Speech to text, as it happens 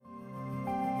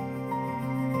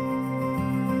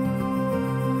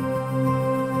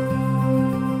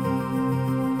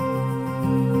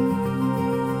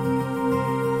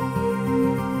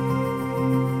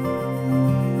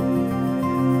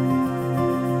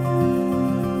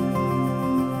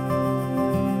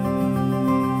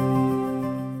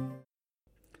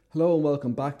Hello and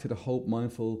welcome back to the Hope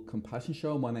Mindful Compassion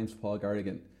Show. My name's Paul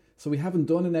Garrigan. So we haven't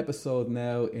done an episode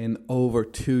now in over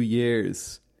 2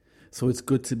 years. So it's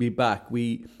good to be back.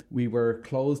 We were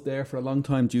closed there for a long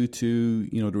time due to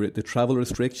the travel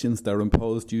restrictions that were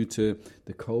imposed due to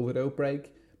the COVID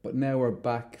outbreak. But now we're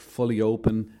back fully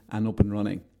open and up and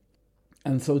running.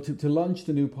 And so to launch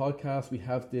the new podcast, we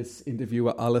have this interview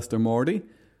with Alistair Mordy,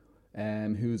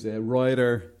 who's a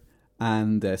writer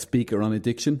and a speaker on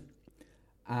addiction.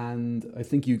 And I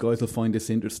think you guys will find this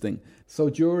interesting. So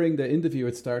during the interview,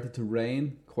 it started to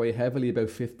rain quite heavily about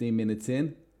 15 minutes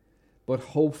in, but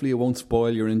hopefully it won't spoil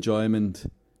your enjoyment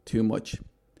too much.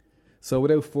 So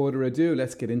without further ado,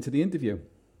 let's get into the interview.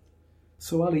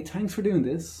 So Ali, thanks for doing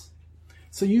this.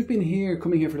 So you've been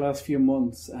coming here for the last few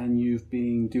months, and you've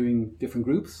been doing different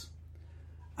groups.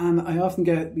 And I often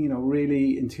get,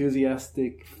 really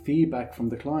enthusiastic feedback from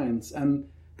the clients. And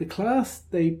the class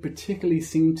they particularly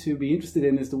seem to be interested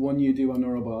in is the one you do on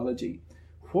neurobiology.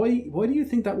 Why do you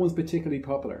think that one's particularly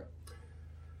popular?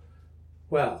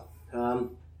 Well,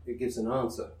 it gives an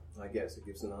answer, I guess. It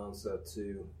gives an answer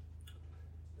to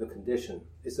the condition.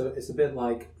 It's a bit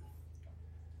like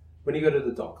when you go to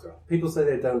the doctor. People say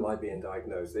they don't like being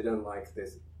diagnosed. They don't like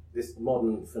this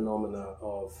modern phenomena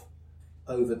of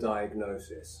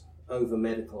overdiagnosis,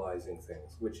 over-medicalizing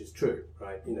things, which is true,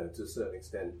 right? To a certain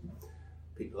extent.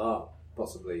 People are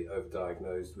possibly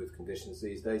overdiagnosed with conditions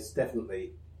these days,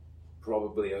 definitely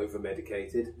probably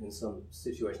over-medicated in some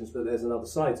situations, but there's another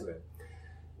side to it,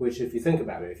 which if you think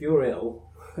about it, if you're ill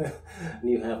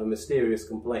and you have a mysterious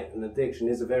complaint, an addiction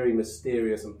is a very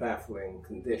mysterious and baffling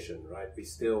condition, right? We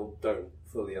still don't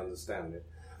fully understand it.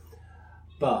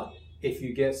 But if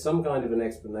you get some kind of an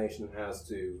explanation as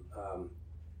to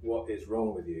what is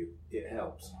wrong with you, it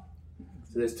helps.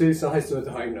 So there's two sides to a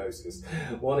diagnosis.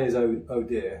 One is, oh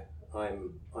dear,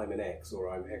 I'm an X or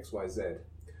I'm XYZ.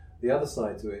 The other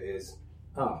side to it is,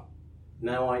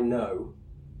 now I know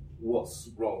what's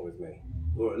wrong with me,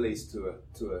 or at least to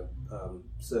a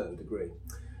certain degree.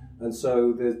 And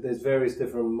so there's various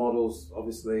different models,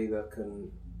 obviously, that can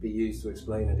be used to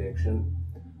explain addiction.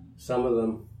 Some of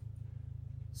them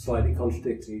slightly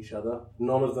contradict each other.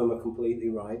 None of them are completely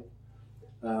right.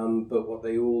 But what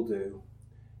they all do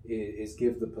is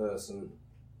give the person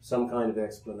some kind of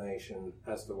explanation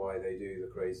as to why they do the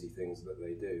crazy things that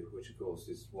they do, which of course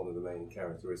is one of the main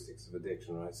characteristics of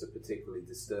addiction, right? It's a particularly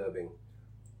disturbing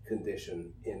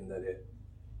condition in that it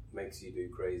makes you do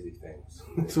crazy things.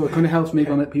 So it kind of helps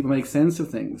people make sense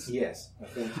of things. Yes, I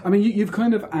think so. I mean, you've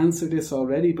kind of answered this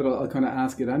already, but I'll kind of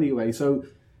ask it anyway. So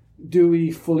do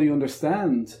we fully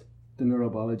understand the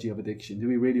neurobiology of addiction? Do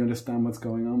we really understand what's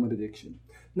going on with addiction?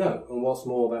 No, and what's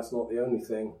more, that's not the only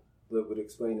thing that would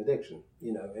explain addiction,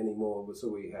 anymore. So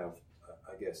we have,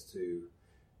 I guess, to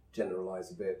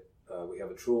generalize a bit, we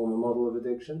have a trauma model of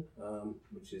addiction,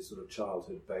 which is sort of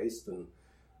childhood-based and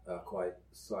quite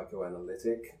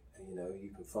psychoanalytic.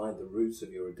 You can find the roots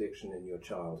of your addiction in your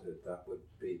childhood. That would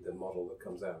be the model that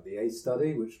comes out of the ACE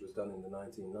study, which was done in the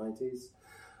 1990s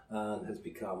and has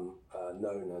become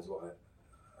known as what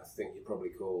I think you probably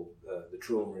call the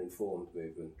trauma-informed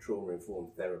movement,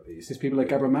 trauma-informed therapy. This is people like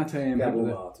Gabor Mate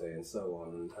and so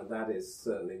on. And that is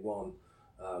certainly one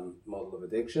model of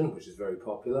addiction, which is very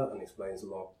popular and explains a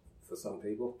lot for some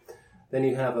people. Then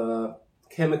you have a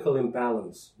chemical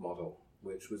imbalance model,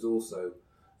 which was also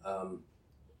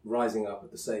rising up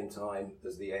at the same time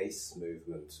as the ACE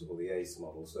movement, or the ACE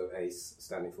model. So ACE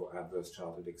standing for Adverse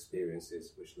Childhood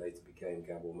Experiences, which later became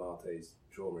Gabor Mate's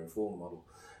trauma-informed model.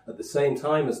 At the same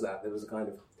time as that, there was a kind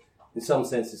of, in some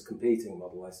senses, competing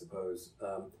model, I suppose,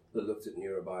 that looked at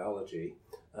neurobiology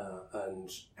and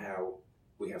how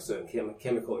we have certain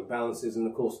chemical imbalances. And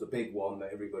of course, the big one that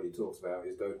everybody talks about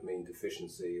is dopamine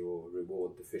deficiency or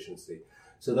reward deficiency.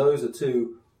 So those are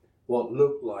two what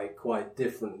look like quite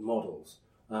different models.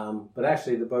 But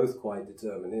actually, they're both quite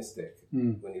deterministic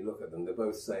when you look at them. They're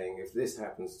both saying, if this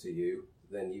happens to you,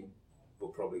 then you will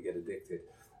probably get addicted.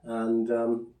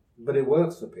 And but it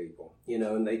works for people,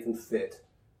 and they can fit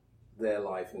their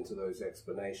life into those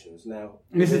explanations. Now,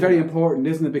 and this is very important,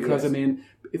 isn't it? Because, yes. I mean,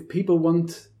 if people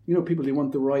want, people they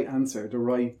want the right answer, the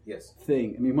right yes.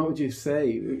 thing. I mean, what would you say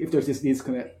if there's these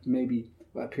kind of maybe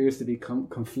what appears to be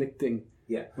conflicting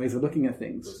ways of looking at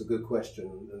things? That's a good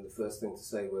question. And the first thing to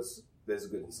say was there's a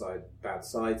good and bad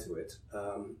side to it.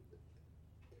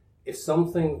 If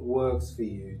something works for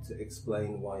you to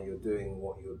explain why you're doing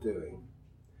what you're doing,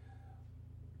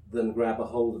 then grab a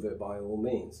hold of it by all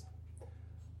means.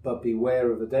 But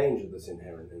beware of the danger that's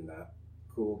inherent in that,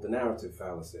 called the narrative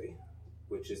fallacy,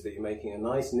 which is that you're making a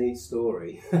nice, neat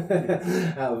story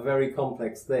out of a very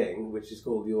complex thing, which is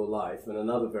called your life, and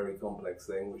another very complex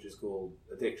thing, which is called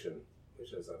addiction,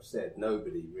 which, as I've said,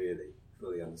 nobody really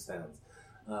fully understands.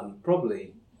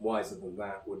 Probably wiser than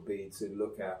that would be to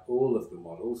look at all of the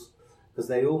models, because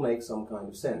they all make some kind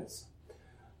of sense,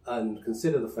 and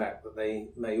consider the fact that they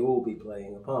may all be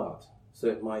playing a part. So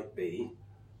it might be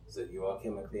that you are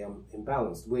chemically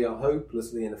imbalanced. We are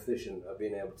hopelessly inefficient at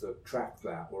being able to track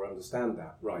that or understand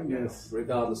that right now,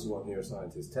 regardless of what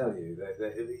neuroscientists tell you.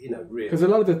 Really, because a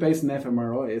lot of it's based on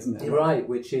fMRI, isn't it? Right,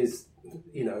 which is,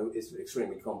 it's an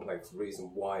extremely complex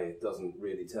reason why it doesn't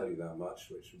really tell you that much.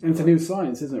 And it's a new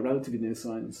science, isn't it? Relatively new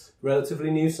science.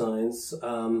 Relatively new science.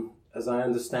 As I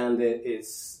understand it,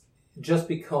 it's just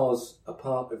because a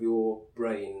part of your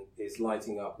brain is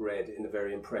lighting up red in a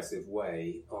very impressive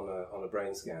way on a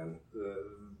brain scan,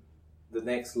 the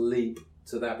next leap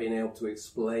to that being able to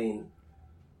explain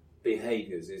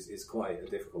behaviours is quite a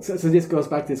difficult. So this goes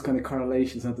back to this kind of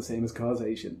correlation. It's not the same as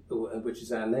causation, which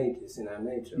is our nature. It's in our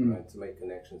nature, right, to make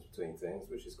connections between things,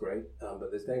 which is great.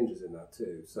 But there's dangers in that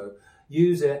too. So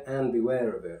use it and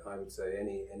beware of it. I would say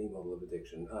any model of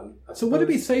addiction. So would it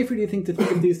be safer, do you think, to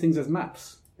think of these things as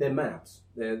maps? They're maps.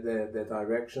 They're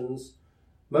directions.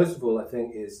 Most of all, I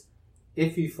think, is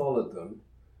if you followed them,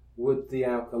 would the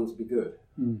outcomes be good?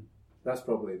 That's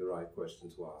probably the right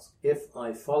question to ask. If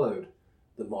I followed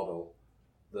the model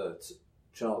that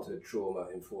childhood trauma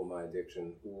informed my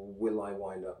addiction, will I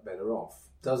wind up better off?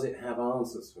 Does it have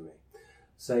answers for me?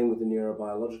 Same with the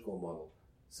neurobiological model.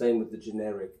 Same with the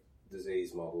generic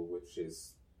disease model, which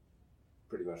is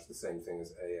pretty much the same thing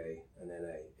as AA and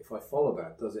NA. If I follow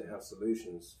that, does it have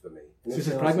solutions for me? So it's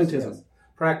pragmatism. Yes.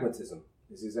 Pragmatism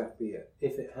is exactly it.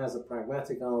 If it has a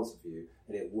pragmatic answer for you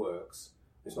and it works,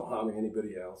 it's not harming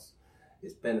anybody else,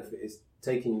 it's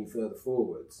taking you further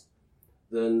forwards,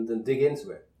 then dig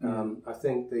into it. I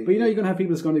think But you're going to have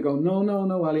people that's going to go,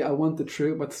 no, Ali, I want the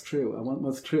truth. What's true? I want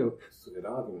what's true. It's a good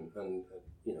argument, and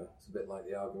it's a bit like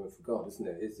the argument for God, isn't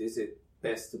it? Is it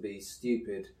best to be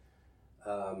stupid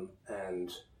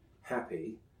and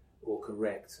happy, or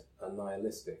correct and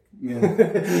nihilistic?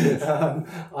 Yeah.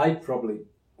 I'd probably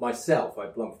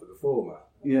plump for the former.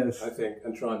 Yes. I think,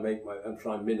 and try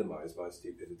and minimise my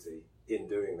stupidity in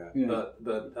doing that. Yeah.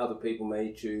 But other people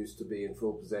may choose to be in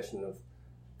full possession of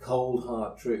cold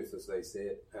hard truth as they see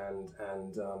it,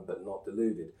 and but not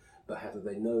deluded. But how do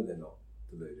they know they're not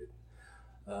deluded?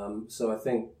 So I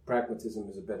think pragmatism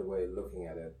is a better way of looking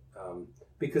at it.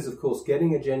 Because, of course,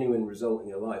 getting a genuine result in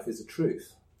your life is a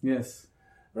truth. Yes.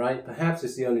 Right? Perhaps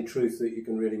it's the only truth that you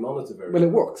can really monitor very well. It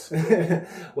works.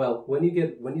 Well, when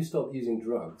you stop using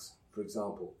drugs, for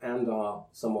example, and are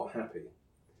somewhat happy,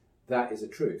 that is a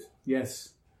truth.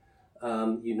 Yes.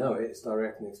 It's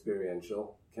direct and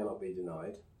experiential, cannot be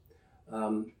denied.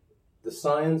 The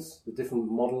science, the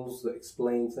different models that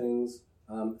explain things,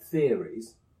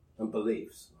 theories and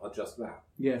beliefs are just that.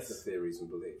 Yes. The theories and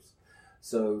beliefs.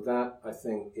 So that, I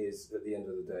think, is, at the end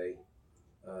of the day,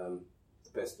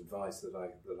 the best advice that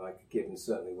I could give, and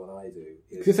certainly what I do.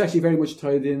 It's actually very much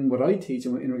tied in what I teach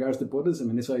in regards to Buddhism,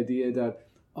 and this idea that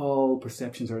all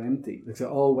perceptions are empty. Like,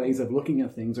 so all ways of looking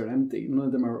at things are empty. None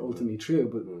of them are ultimately true,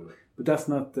 but that's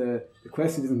not the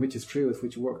question. Isn't which is true, it's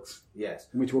which works. Yes.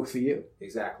 And which works for you.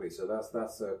 Exactly. So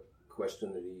that's a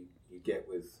question that you get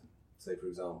with, say, for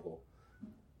example,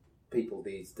 people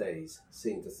these days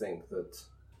seem to think that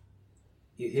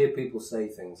you hear people say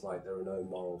things like there are no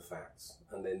moral facts,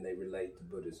 and then they relate to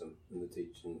Buddhism and the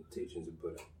teachings of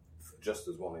Buddha, just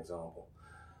as one example.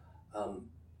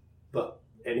 But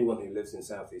anyone who lives in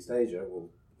Southeast Asia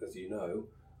will, as you know,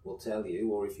 will tell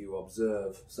you, or if you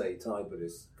observe, say, Thai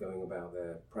Buddhists going about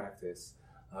their practice,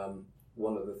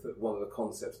 one of the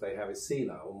concepts they have is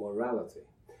sila, or morality.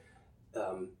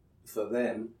 For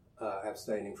them,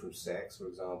 abstaining from sex, for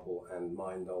example, and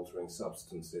mind-altering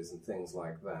substances and things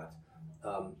like that,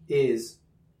 is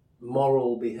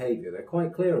moral behaviour. They're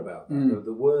quite clear about that.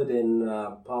 The word in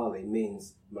Pali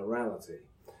means morality.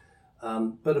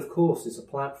 But of course, it's a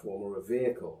platform or a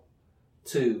vehicle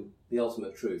to the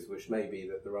ultimate truth, which may be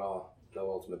that there are no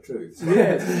ultimate truths.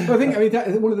 Yes. Well,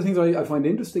 one of the things I find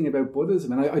interesting about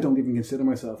Buddhism, and I don't even consider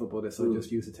myself a Buddhist, I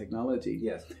just use the technology,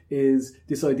 yes, is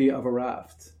this idea of a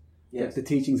raft. Yes. The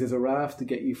teachings is a raft to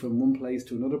get you from one place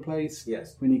to another place.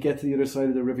 Yes. When you get to the other side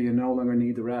of the river, you no longer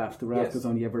need the raft. The raft is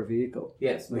only ever a vehicle.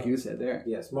 Yes. Like you said there.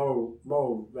 Yes.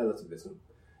 Moral relativism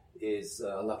is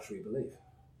a luxury belief.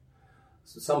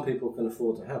 So some people can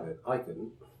afford to have it. I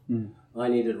couldn't. I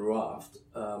needed a raft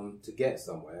to get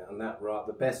somewhere, and that raft,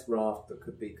 the best raft that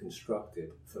could be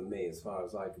constructed for me, as far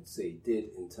as I could see,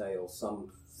 did entail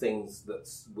some things that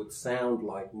would sound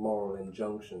like moral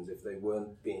injunctions if they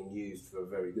weren't being used for a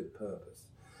very good purpose.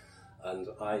 And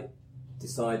I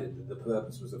decided that the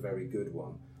purpose was a very good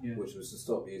one, which was to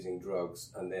stop using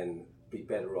drugs and then be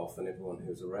better off, and everyone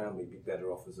who's around me be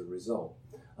better off as a result.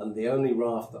 And the only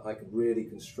raft that I could really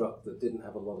construct that didn't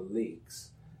have a lot of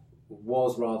leaks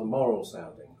was rather moral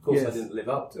sounding. Of course, I didn't live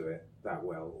up to it that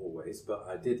well always, but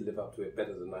I did live up to it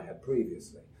better than I had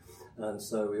previously. And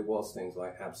so it was things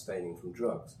like abstaining from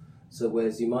drugs. So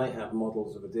whereas you might have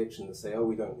models of addiction that say, oh,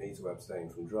 we don't need to abstain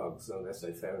from drugs, and they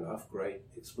say, fair enough, great,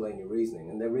 explain your reasoning.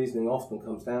 And their reasoning often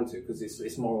comes down to, because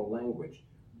it's moral language.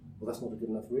 Well, that's not a good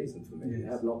enough reason for me. It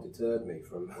has not deterred me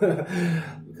from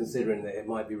considering that it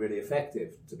might be really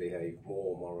effective to behave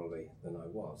more morally than I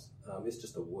was. It's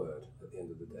just a word at the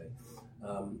end of the day.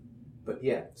 But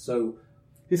yeah, so...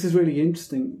 This is really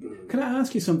interesting. Can I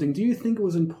ask you something? Do you think it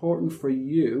was important for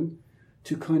you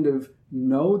to kind of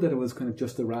know that it was kind of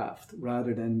just a raft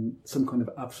rather than some kind of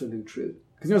absolute truth?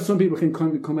 Because some people can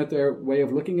kind of come at their way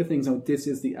of looking at things and this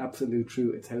is the absolute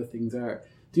truth, it's how things are.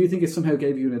 Do you think it somehow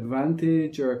gave you an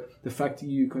advantage, or the fact that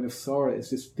you kind of saw it,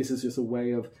 this is just a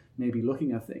way of maybe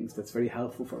looking at things that's very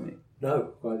helpful for me?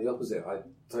 No, quite the opposite. I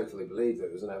totally believed that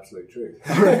it was an absolute truth.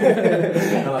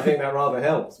 And I think that rather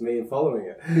helped me in following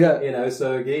it. Yeah.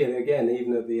 So again,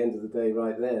 even at the end of the day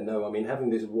right there, having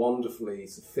this wonderfully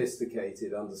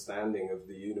sophisticated understanding of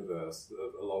the universe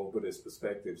along Buddhist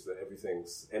perspectives that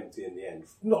everything's empty in the end,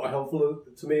 not helpful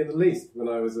to me in the least when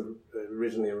I was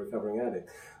originally a recovering addict.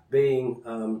 Being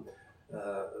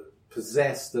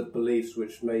possessed of beliefs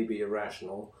which may be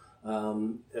irrational,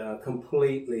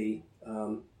 completely,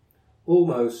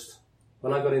 almost,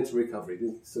 when I got into recovery,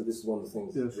 so this is one of the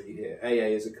things that you hear,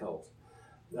 AA is a cult,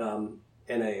 NA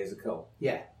is a cult.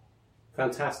 Yeah,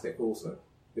 fantastic also.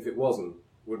 If it wasn't,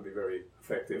 wouldn't be very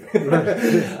effective.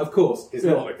 Of course, it's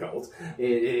not a cult.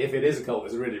 If it is a cult,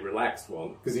 it's a really relaxed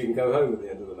one, because you can go home at the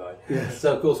end of the night. Yes.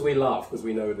 So, of course, we laugh because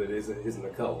we know that it isn't a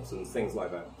cult, and things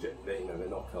like that, they're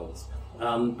not cults.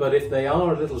 But if they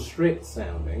are a little strict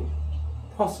sounding,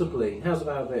 possibly, how's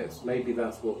about this? Maybe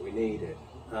that's what we needed.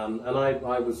 And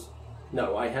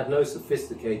I had no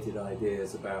sophisticated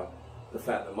ideas about the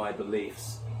fact that my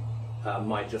beliefs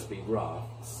might just be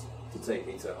rafts to take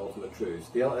me to ultimate truths.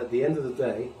 At the end of the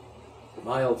day,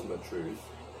 my ultimate truth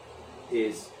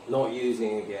is not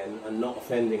using again and not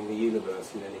offending the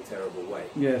universe in any terrible way.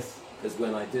 Yes. Because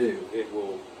when I do,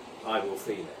 I will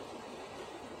feel it.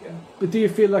 Yeah. But do you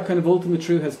feel that kind of ultimate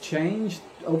truth has changed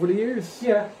over the years?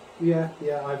 Yeah.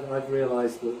 I've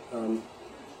realised that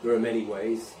there are many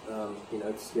ways,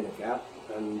 to skin a cat,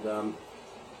 and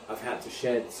I've had to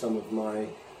shed some of my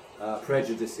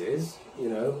prejudices,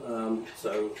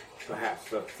 so perhaps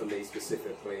for me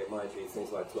specifically it might be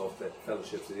things like 12-step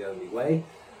fellowships are the only way.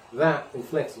 That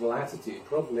inflexible attitude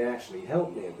probably actually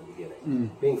helped me at the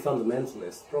beginning. Being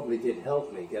fundamentalist probably did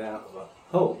help me get out of a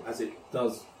hole, as it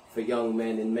does for young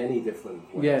men in many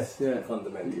different ways. Yes, yeah.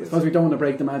 Fundamentalism. I suppose we don't want to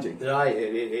break the magic. Right,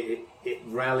 it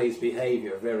rallies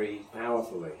behaviour very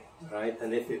powerfully, right?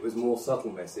 And if it was more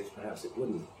subtle message, perhaps it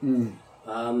wouldn't.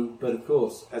 But of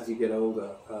course, as you get older,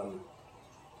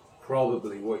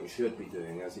 probably what you should be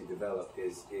doing as you develop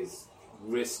is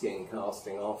risking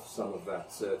casting off some of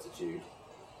that certitude,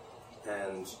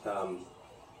 and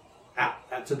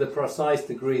to the precise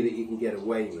degree that you can get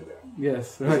away with it.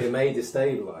 Yes, right. Because it may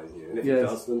destabilise you, and if it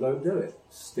does, then don't do it.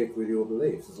 Stick with your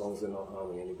beliefs as long as they're not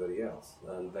harming anybody else,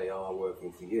 and they are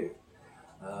working for you.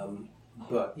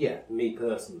 But yeah, me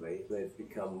personally, they've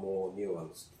become more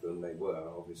nuanced than they were,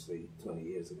 obviously, 20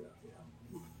 years ago.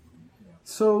 Yeah.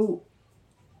 So,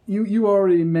 you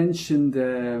already mentioned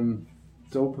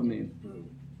dopamine.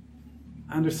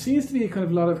 And there seems to be a kind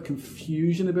of lot of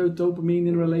confusion about dopamine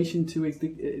in relation to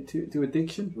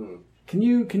addiction. Can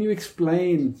you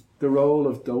explain the role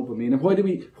of dopamine, and why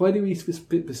do we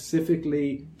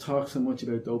specifically talk so much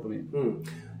about dopamine?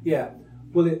 Yeah,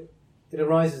 well, it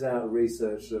arises out of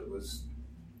research that was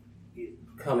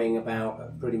coming about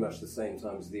at pretty much the same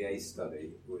time as the ACE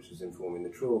study, which was informing the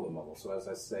trauma model. So as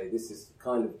I say, this is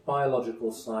kind of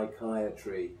biological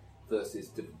psychiatry versus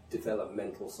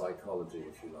developmental psychology,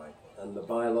 if you like. And the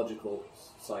biological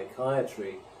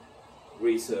psychiatry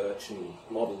research and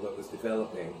model that was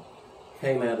developing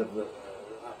came out of,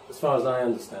 as far as I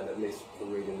understand, at least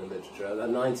from reading the literature, a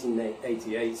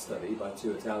 1988 study by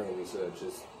 2 Italian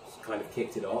researchers kind of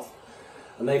kicked it off.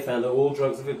 And they found that all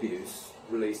drugs of abuse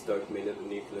release dopamine at the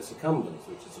nucleus accumbens,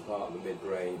 which is a part of the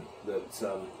midbrain that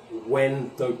when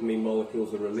dopamine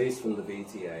molecules are released from the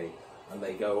VTA and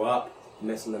they go up the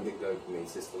mesolimbic dopamine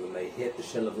system and they hit the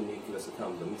shell of the nucleus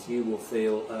accumbens, you will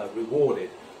feel rewarded,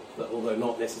 but although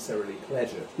not necessarily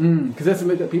pleasure. Because that's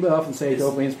something that people often say,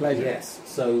 dopamine is pleasure. Yes.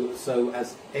 So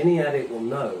as any addict will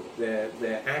know,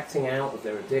 their acting out of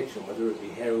their addiction, whether it be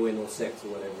heroin or sex or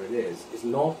whatever it is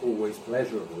not always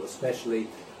pleasurable, especially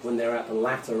when they're at the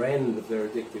latter end of their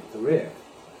addictive career.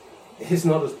 It's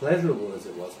not as pleasurable as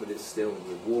it was, but it's still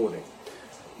rewarding.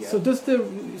 Yeah. So does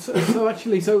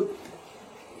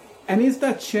and is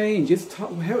that change?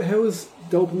 How is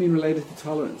dopamine related to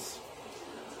tolerance?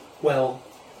 Well,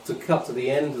 to cut to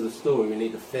the end of the story, we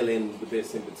need to fill in the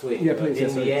bits in between. Yeah, please.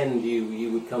 In the end,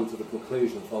 you would come to the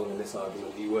conclusion, following this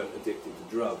argument, that you weren't addicted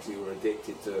to drugs, you were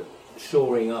addicted to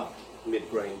shoring up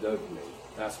midbrain dopamine.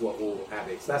 That's what all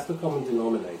addicts, that's the common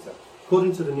denominator.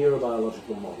 According to the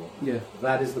neurobiological model,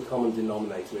 that is the common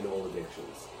denominator in all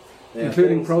addictions.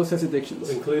 Including process addictions.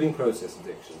 Including process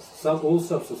addictions. All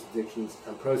substance addictions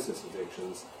and process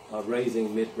addictions are raising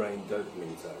midbrain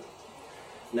dopamine zone.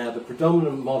 Now, the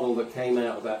predominant model that came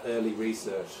out of that early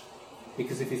research,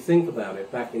 because if you think about it,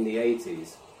 back in the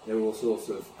 80s, there were all sorts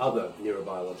of other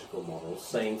neurobiological models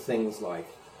saying things like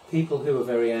people who are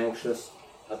very anxious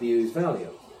abuse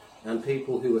Valium, and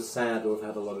people who are sad or have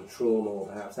had a lot of trauma or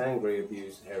perhaps angry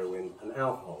abuse heroin and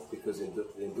alcohol, because the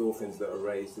endorphins that are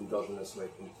raised endogenously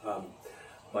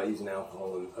by using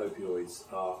alcohol and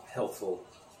opioids are helpful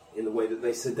in the way that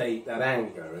they sedate that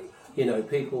anger. And,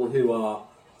 people who are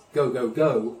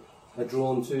go are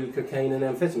drawn to cocaine and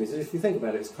amphetamines. And if you think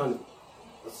about it, it's kind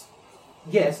of,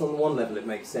 yes, on one level it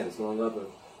makes sense, and on another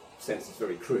sense it's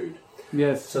very crude.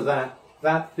 Yes. So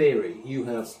that theory, you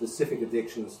have specific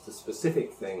addictions to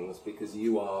specific things because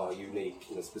you are unique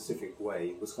in a specific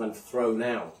way, was kind of thrown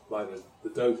out by the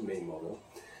dopamine model,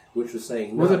 which was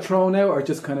saying... Was it thrown out or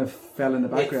just kind of fell in the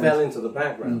background? It fell into the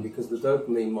background because the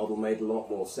dopamine model made a lot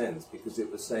more sense, because it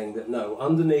was saying that no,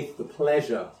 underneath the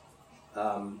pleasure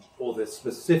or the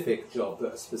specific job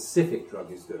that a specific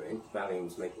drug is doing,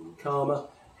 Valium's making you calmer,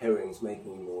 heroin's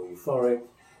making you more euphoric,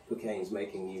 cocaine's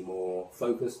making you more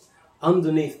focused.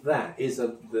 Underneath that is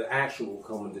the actual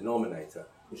common denominator,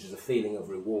 which is a feeling of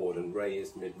reward and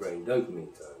raised midbrain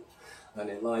dopamine tone. And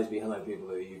it lies behind people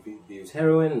who use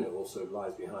heroin, and it also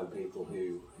lies behind people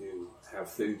who have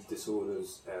food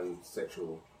disorders and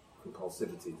sexual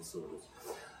compulsivity disorders.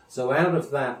 So out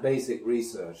of that basic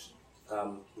research,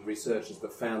 researchers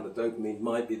that found that dopamine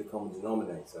might be the common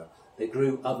denominator, they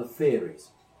grew other theories.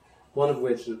 One of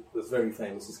which was very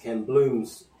famous is Ken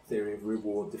Bloom's theory of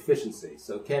reward deficiency.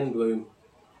 So Ken Bloom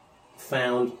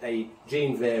found a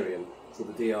gene variant for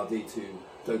the DRD2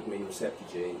 dopamine receptor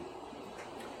gene,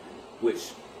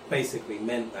 which basically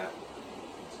meant that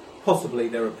possibly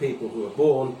there are people who are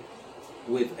born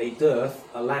with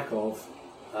a lack of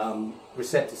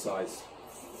receptor sites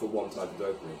for one type of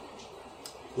dopamine,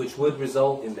 which would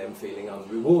result in them feeling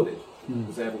unrewarded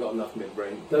because they haven't got enough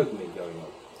midbrain dopamine going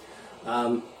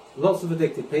on. Lots of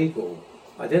addicted people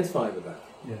identify with that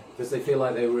because they feel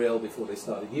like they were ill before they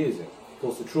started using. Of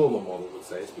course, the trauma model would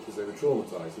say it's because they were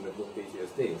traumatized and they've got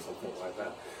PTSD or something like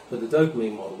that. But the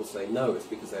dopamine model will say no, it's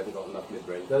because they haven't got enough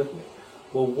midbrain dopamine.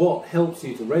 Well, what helps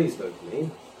you to raise dopamine?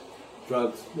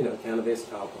 Drugs,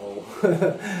 cannabis, alcohol,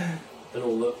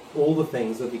 and all the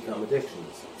things that become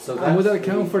addictions. So and would that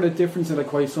account for the difference in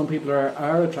why some people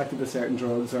are attracted to certain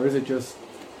drugs, or is it just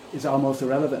it's almost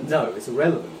irrelevant? No, it's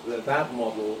irrelevant. That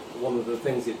model, one of the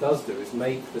things it does do is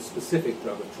make the specific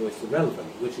drug of choice irrelevant,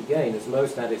 which again, as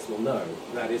most addicts will know,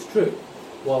 that is true.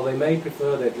 While they may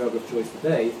prefer their drug of choice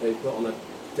today, if they put on a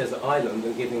desert island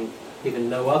and given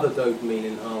no other dopamine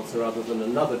enhancer other than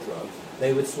another drug,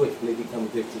 they would swiftly become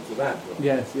addicted to that drug.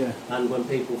 Yes, yeah. And when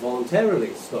people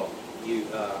voluntarily stop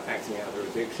acting out their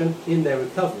addiction, in their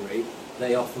recovery,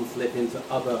 they often flip into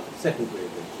other secondary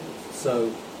addictions.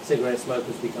 So cigarette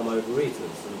smokers become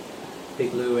overeaters, and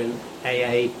people who are in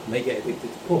AA may get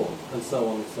addicted to porn, and so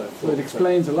on and so forth. So it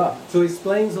explains a lot. So it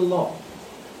explains a lot.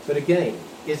 But again,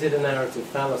 is it a narrative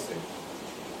fallacy?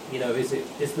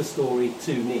 Is the story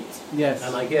too neat? Yes.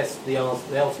 And I guess the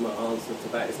ultimate answer to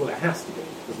that is, well, it has to be,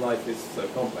 because life is so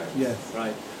complex. Yes.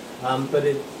 Right? But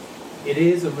it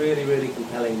is a really, really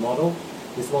compelling model.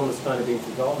 It's one that's kind of been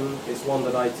forgotten. It's one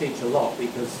that I teach a lot,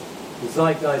 because the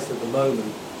zeitgeist at the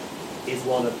moment is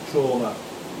one of trauma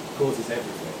causes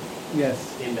everything.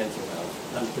 Yes. In mental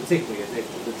health, and particularly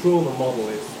addiction. The trauma model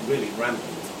is really rampant,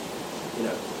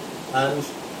 and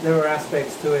there are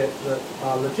aspects to it that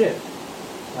are legit.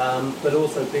 But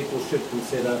also people should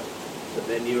consider that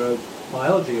their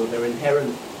neurobiology or their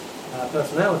inherent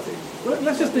personality.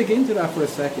 Let's just dig into that for a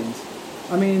second.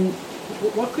 I mean,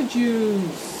 what could you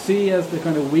see as the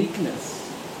kind of weakness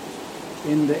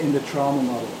in the trauma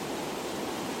model?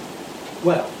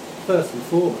 Well, first and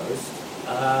foremost,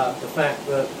 the fact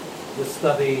that the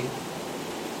study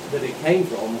that it came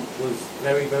from was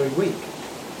very, very weak.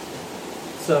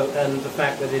 So, and the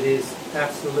fact that it is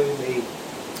absolutely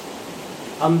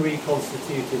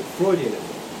unreconstituted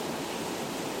Freudianism.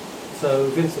 So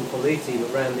Vincent Politi,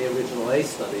 that ran the original A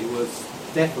study, was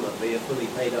definitely a fully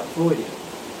paid up Freudian.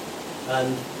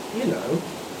 And, you know,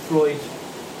 Freud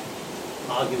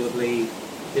arguably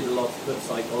did a lot to put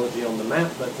psychology on the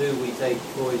map, but do we take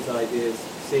Freud's ideas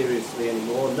seriously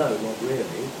anymore? No, not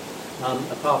really.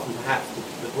 Apart from perhaps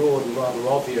the broad and rather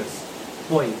obvious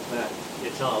point that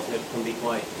your childhood can be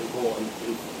quite important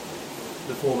in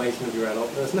the formation of your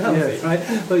adult personality, yes. right?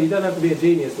 But you don't have to be a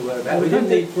genius to work that. We didn't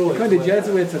need Freud. Kind of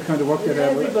Jesuits have kind of worked it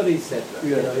out. Everybody said that.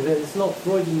 Yeah. You know, it's not,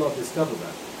 Freud did not discover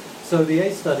that. So the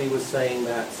A study was saying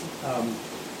that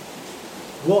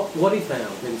what he found,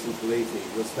 Vincent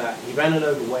Politi, was that he ran an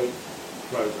overweight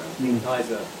program in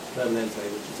Kaiser Permanente,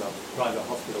 which is a private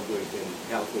hospital group in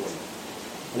California.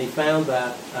 And he found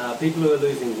that people who were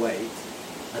losing weight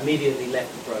immediately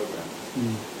left the program,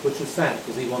 which was sad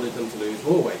because he wanted them to lose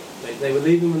more weight. They were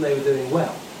leaving when they were doing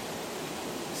well.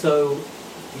 So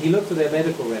he looked at their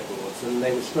medical records and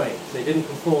they were strange. They didn't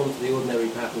conform to the ordinary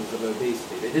patterns of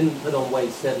obesity. They didn't put on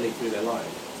weight steadily through their life.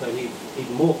 So he was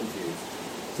even more confused.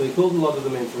 So he called a lot of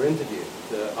them in for interview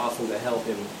to ask them to help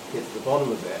him get to the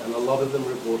bottom of it, and a lot of them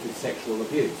reported sexual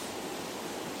abuse.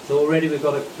 So already we've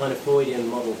got a kind of Freudian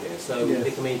model here. So yes.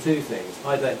 It can mean two things.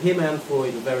 Either him and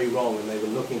Freud were very wrong and they were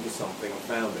looking for something and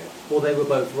found it, or they were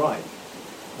both right.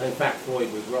 And in fact,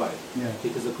 Freud was right. Yeah.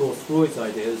 Because, of course, Freud's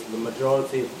ideas, the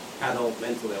majority of adult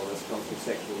mental illness comes from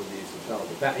sexual abuse in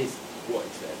childhood. That is what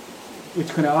he said. Which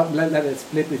kind of let it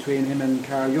split between him and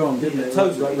Carl Jung, didn't it?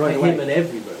 Totally, right him away. and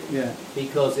everybody. Yeah.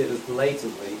 Because it is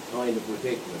blatantly kind of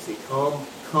ridiculous. It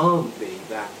can't be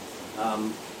that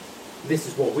this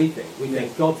is what we think. We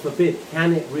think, God forbid,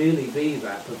 can it really be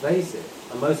that pervasive?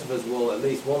 And most of us will at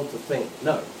least want to think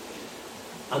no.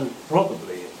 And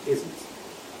probably it isn't.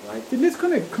 Right? Didn't this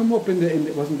kind of come up in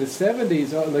the wasn't the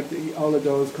 70s, all of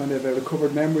those kind of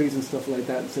recovered memories and stuff like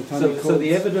that? So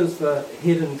the evidence for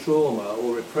hidden trauma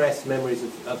or repressed memories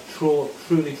of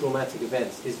truly traumatic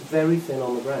events is very thin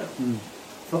on the ground.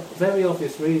 For very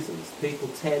obvious reasons. People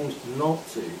tend not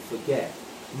to forget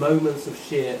moments of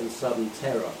sheer and sudden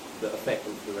terror that affect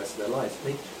them for the rest of their lives.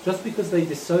 Just because they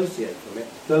dissociate from it,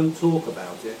 don't talk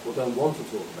about it, or don't want to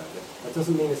talk about it, that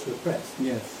doesn't mean it's repressed.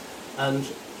 Yes. And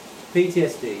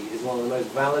PTSD is one of the most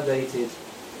validated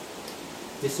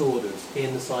disorders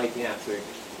in the psychiatric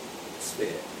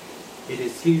sphere. It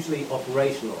is hugely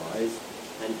operationalized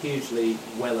and hugely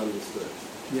well understood.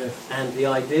 Yes. And the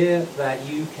idea that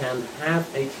you can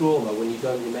have a trauma when you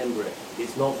don't remember it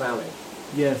is not valid.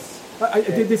 Yes.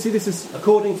 This is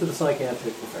according to the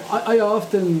psychiatric profession. I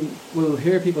often will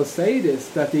hear people say this,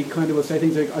 that they kind of will say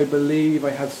things like, I believe I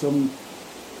have some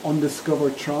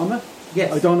undiscovered trauma.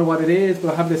 Yes. I don't know what it is,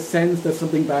 but I have this sense that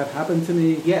something bad happened to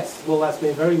me. Yes, well, that's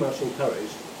been very much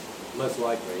encouraged, most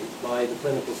likely, by the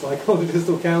clinical psychologist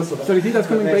or counsellor. So you think that's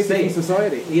coming basically from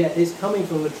society? Yeah, it's coming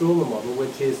from the trauma model,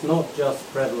 which is not just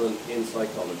prevalent in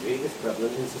psychology, it's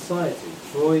prevalent in society.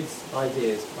 Freud's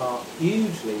ideas are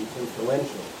hugely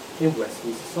influential in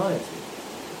Western society.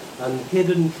 And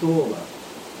hidden trauma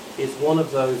is one of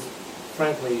those,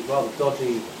 frankly, rather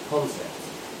dodgy concepts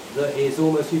that is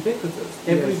almost ubiquitous.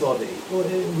 Everybody, or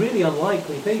really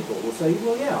unlikely people, will say,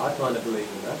 well, yeah, I kind of believe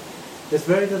in that. There's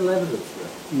very little evidence for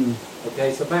it.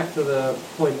 Okay, so back to the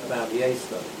point about the A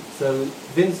study. So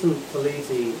Vincent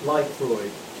Politi, like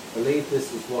Freud, believed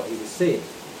this is what he was seeing.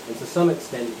 And to some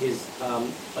extent, his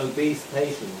obese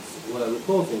patients were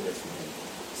reporting this to him.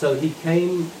 So he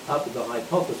came up with the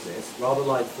hypothesis, rather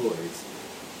like Freud's,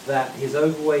 that his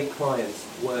overweight clients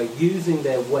were using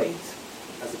their weight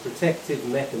as a protective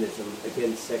mechanism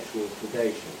against sexual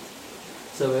predation.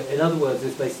 So in other words,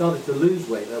 if they started to lose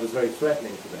weight, that was very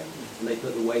threatening to them, and they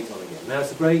put the weight on again. Now,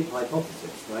 it's a great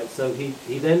hypothesis, right? So he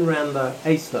then ran the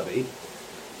A study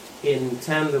in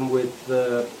tandem with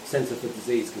the Centre for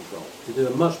Disease Control to do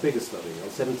a much bigger study on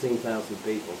 17,000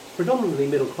 people, predominantly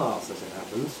middle class as it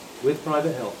happens, with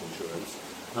private health insurance,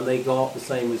 and they got the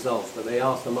same results, but they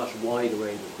asked a much wider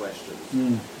range of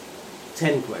questions.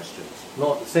 10 questions.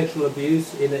 Not sexual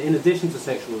abuse. In addition to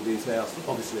sexual abuse, they asked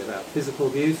obviously about physical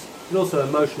abuse, but also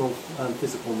emotional and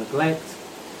physical neglect,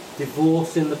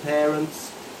 divorce in the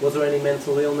parents, was there any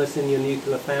mental illness in your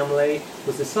nuclear family,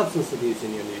 was there substance abuse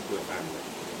in your nuclear family?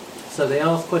 So they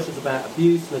asked questions about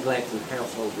abuse, neglect, and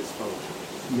household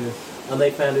dysfunction. Yes. And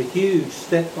they found a huge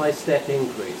step-by-step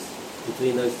increase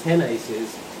between those 10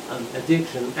 ACEs,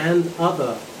 addiction, and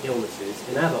other illnesses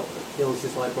in adulthood,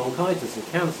 illnesses like bronchitis and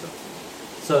cancer.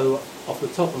 So, off the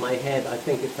top of my head, I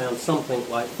think it found something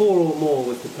like 4 or more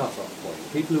was the cut-off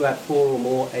point. People who had 4 or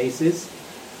more ACEs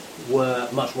were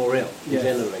much more ill, yes.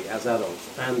 generally, as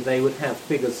adults. And they would have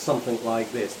figures something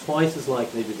like this: twice as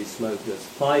likely to be smokers,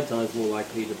 5 times more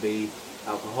likely to be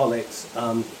alcoholics,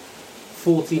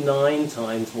 49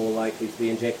 times more likely to be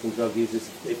injecting drug users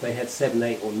if they had 7,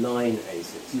 8 or 9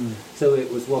 ACEs. So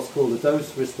it was what's called a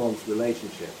dose-response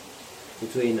relationship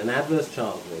between an adverse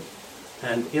childhood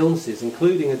and illnesses,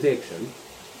 including addiction,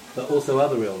 but also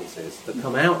other illnesses that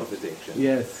come out of addiction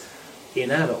yes.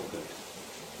 in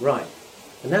adulthood. Right.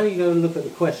 And now you go and look at the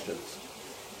questions.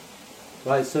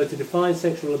 Right, so to define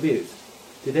sexual abuse,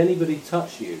 did anybody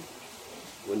touch you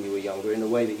when you were younger in a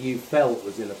way that you felt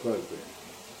was inappropriate?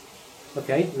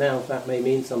 Okay, now that may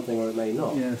mean something or it may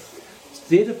not. Yes.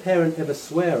 Did a parent ever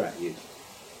swear at you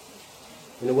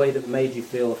in a way that made you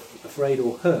feel afraid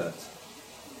or hurt?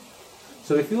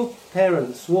 So if your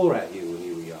parent swore at you when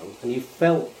you were young and you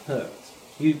felt hurt,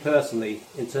 you personally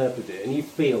interpret it and you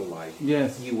feel like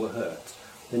yes. you were hurt,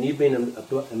 then you've been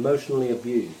emotionally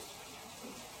abused.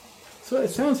 So it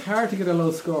sounds hard to get a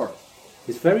low score.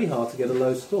 It's very hard to get a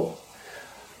low score.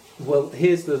 Well,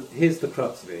 here's the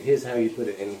crux of it. Here's how you put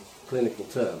it in clinical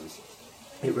terms.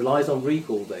 It relies on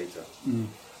recall data.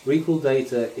 Recall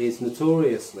data is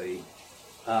notoriously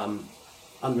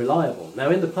unreliable. Now,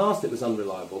 in the past it was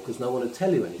unreliable because no one would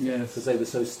tell you anything, yes. because they were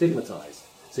so stigmatized,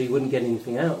 so you wouldn't get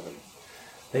anything out of them.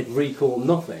 They'd recall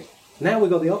nothing. Now we've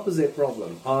got the opposite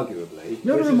problem, arguably. You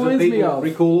know what it reminds me of?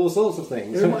 Recall all sorts of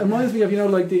things. It reminds me of,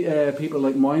 like the people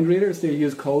like mind readers, they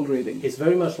use cold reading. It's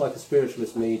very much like a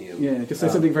spiritualist medium. Yeah, just say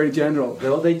something very general.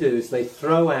 What they do is they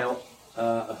throw out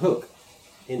a hook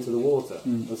into the water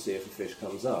and see if a fish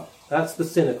comes up. That's the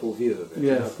cynical view of it.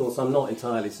 Yes. Now, of course, I'm not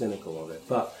entirely cynical of it,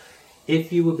 but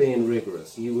if you were being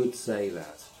rigorous, you would say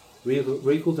that.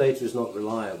 Recall data is not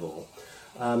reliable.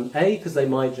 A, because they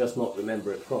might just not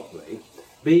remember it properly.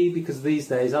 B, because these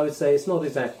days, I would say it's not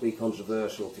exactly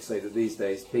controversial to say that these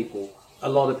days a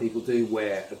lot of people do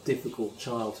wear a difficult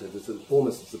childhood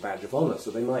almost as a badge of honour, so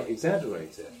they might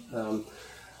exaggerate it.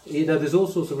 There's all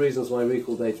sorts of reasons why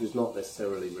recall data is not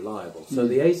necessarily reliable. So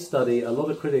the ACE study, a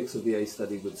lot of critics of the ACE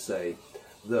study would say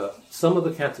that some of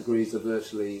the categories are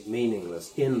virtually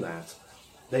meaningless in that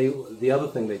the other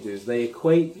thing they do is they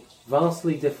equate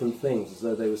vastly different things as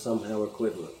though they were somehow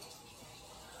equivalent.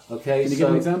 Okay, Can you give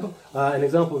an example? An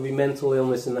example would be mental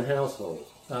illness in the household.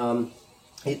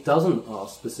 It doesn't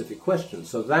ask specific questions,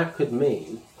 so that could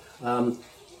mean,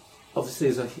 obviously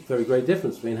there's a very great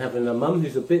difference between having a mum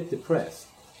who's a bit depressed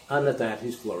and a dad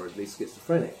who's floridly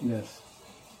schizophrenic. Yes.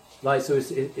 Right, so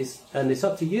it's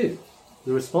up to you,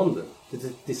 the respondent, to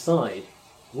decide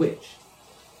which.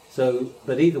 So,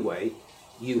 but either way,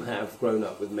 you have grown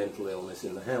up with mental illness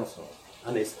in the household,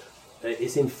 and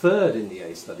it's inferred in the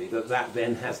ACE study that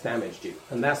then has damaged you,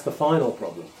 and that's the final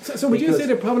problem. So would you say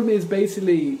the problem is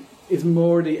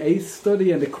more the ACE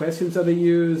study and the questions that are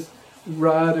used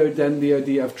rather than the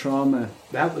idea of trauma?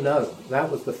 That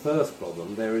was the first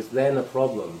problem. There is then a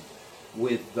problem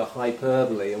with the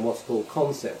hyperbole and what's called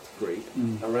concept creep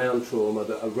around trauma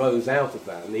that arose out of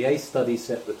that, and the ACE study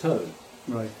set the tone.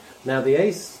 Right. Now the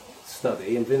ACE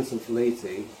study in Vincent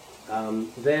Felitti,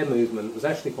 their movement was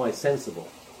actually quite sensible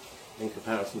in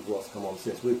comparison to what's come on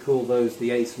since. We call those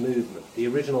the ACE movement. The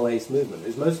original ACE movement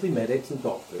is mostly medics and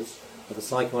doctors of a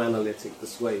psychoanalytic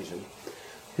persuasion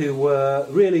who were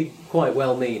really quite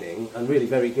well-meaning and really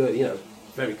very good,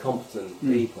 very competent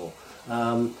people,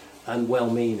 and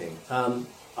well-meaning.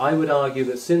 I would argue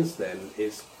that since then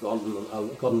it's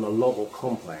gotten a lot more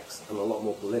complex and a lot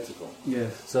more political.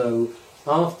 Yes. So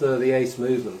after the ACE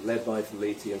movement, led by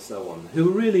Felitti and so on, who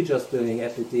were really just doing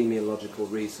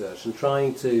epidemiological research and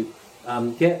trying to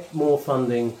get more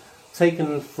funding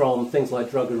taken from things like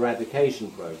drug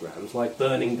eradication programs, like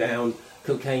burning down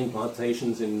cocaine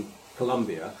plantations in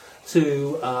Colombia,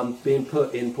 to being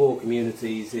put in poor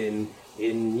communities in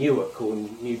Newark or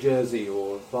New Jersey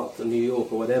or Buckton, New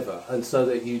York or whatever, and so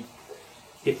that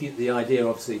the idea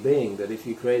obviously being that if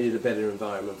you created a better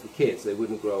environment for kids, they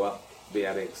wouldn't grow up to be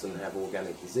addicts and have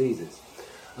organic diseases.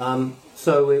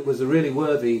 So it was a really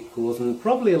worthy cause, and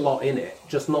probably a lot in it,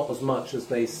 just not as much as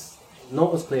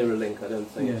not as clear a link, I don't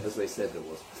think, as they said there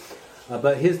was.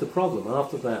 But here's the problem.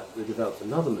 After that, they developed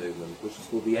another movement, which is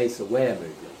called the ACE Aware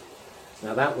movement.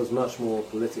 Now that was much more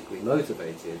politically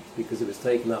motivated because it was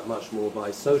taken up much more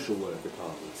by social work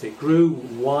departments. It grew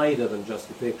wider than just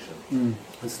addiction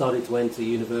and started to enter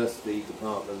university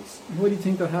departments. Why do you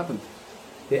think that happened?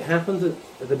 It happened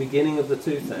at the beginning of the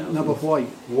 2000s. No, but why?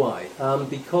 Why?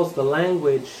 Because the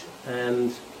language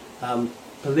and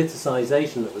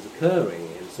politicization that was occurring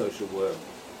in social work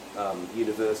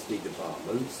university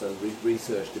departments and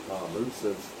research departments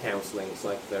of counselling,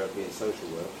 psychotherapy and social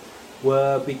work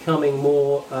were becoming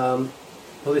more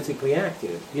politically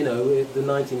active. You know, the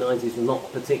 1990s were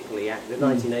not particularly active. The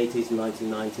 1980s and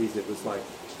 1990s, it was like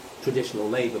traditional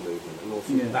labour movement and all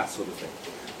sorts of that sort of thing.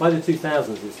 By the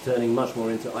 2000s, it's turning much more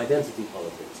into identity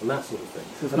politics and that sort of thing.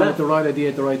 So it's not the right idea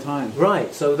at the right time.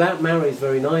 Right, so that marries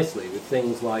very nicely with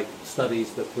things like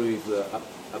studies that prove that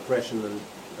oppression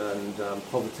and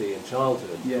poverty in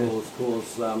childhood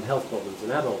cause health problems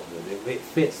in adulthood. It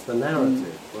fits the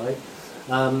narrative,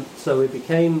 right? So it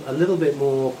became a little bit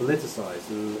more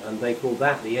politicized, and they called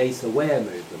that the ACE-aware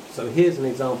movement. So here's an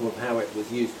example of how it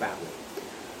was used badly.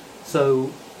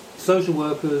 So social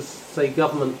workers, say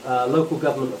local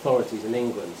government authorities in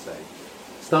England, say,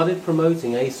 started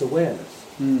promoting ACE awareness,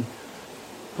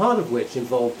 part of which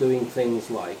involved doing things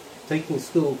like taking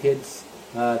school kids,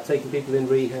 taking people in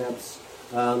rehabs,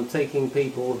 taking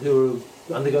people who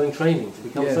are undergoing training to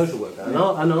become a social worker,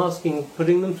 and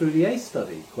putting them through the ACE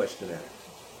study questionnaire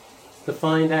to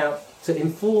find out, to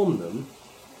inform them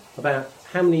about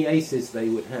how many ACEs they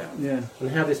would have and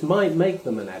how this might make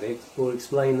them an addict or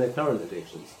explain their current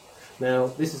addictions. Now,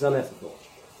 this is unethical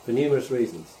for numerous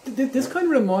reasons. This kind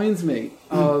of reminds me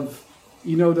of,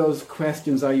 you know, those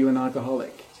questions, are you an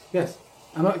alcoholic? Yes.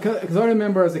 Because I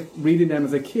remember reading them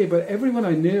as a kid, but everyone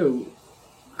I knew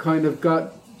kind of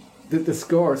got the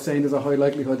score saying there's a high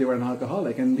likelihood they were an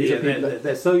alcoholic. And these are people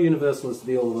they're so universal as to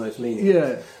be almost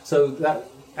meaningless. Yeah. So that,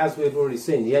 as we've already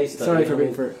seen, the ACE study...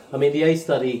 the ACE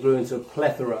study grew into a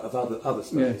plethora of other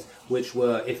studies, which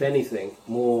were, if anything,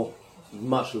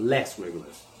 much less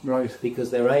rigorous. Right.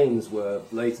 Because their aims were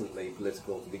blatantly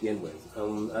political to begin with.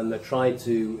 And they tried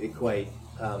to equate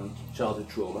childhood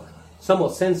trauma,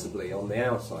 somewhat sensibly on the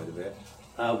outside of it,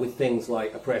 with things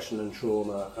like oppression and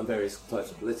trauma and various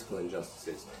types of political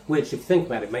injustices, which, if you think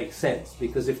about it, makes sense,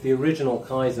 because if the original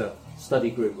Kaiser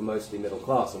study group were mostly middle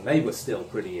class and they were still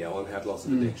pretty ill and had lots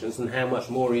of addictions, and how much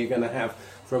more are you going to have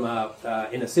from a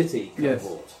inner city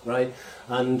cohort, right?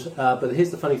 And but here's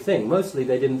the funny thing, mostly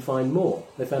they didn't find more.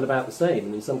 They found about the same,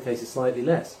 and in some cases slightly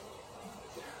less.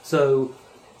 So,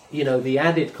 you know, the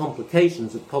added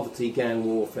complications of poverty, gang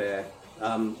warfare,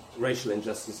 racial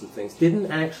injustice and things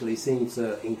didn't actually seem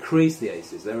to increase the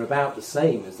ACEs. They're about the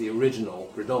same as the original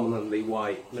predominantly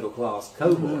white middle class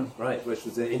cohort, right, which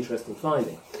was an interesting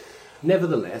finding.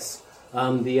 Nevertheless,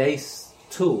 the ACE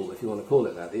tool, if you want to call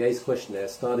it that, the ACE questionnaire,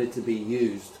 started to be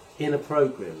used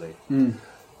inappropriately.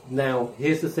 Now,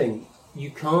 here's the thing, you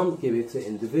can't give it to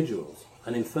individuals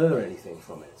and infer anything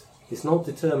from it. It's not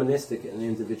deterministic at an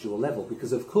individual level,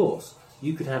 because of course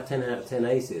you could have 10 out of 10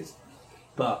 ACEs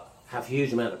but have a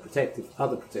huge amount of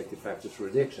other protective factors for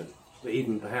addiction, but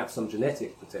even perhaps some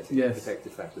genetic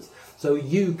protective factors. So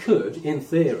you could, in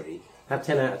theory, have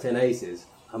 10 out of 10 ACEs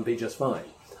and be just fine.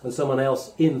 And someone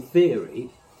else, in theory,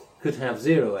 could have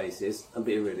 0 ACEs and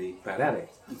be a really bad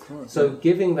addict. So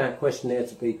giving that questionnaire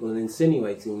to people and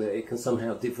insinuating that it can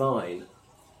somehow divine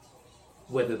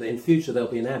whether in future they'll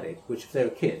be an addict, which if they're a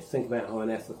kid, think about how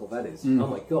unethical that is. Oh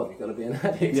my God, you're going to be an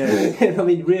addict. I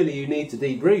mean, really, you need to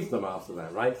debrief them after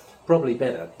that, right? Probably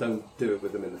better, don't do it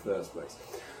with them in the first place.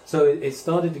 So it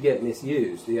started to get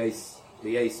misused. The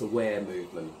ACE-aware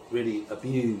movement really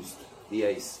abused the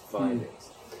ACE findings.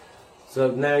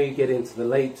 So now you get into the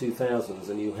late 2000s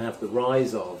and you have the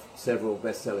rise of several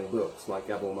best-selling books like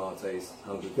Gabor Mate's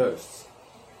 100 Ghosts,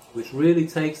 which really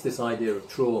takes this idea of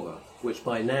trauma, which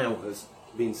by now has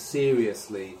been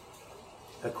seriously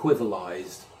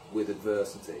equivalized with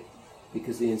adversity,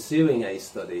 because the ensuing ACE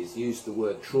studies use the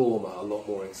word trauma a lot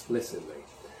more explicitly.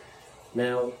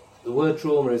 Now, the word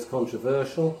trauma is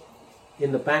controversial.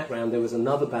 In the background, there was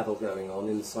another battle going on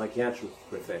in the psychiatric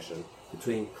profession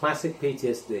between classic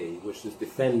PTSD, which has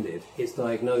defended its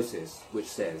diagnosis, which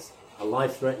says a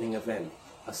life-threatening event,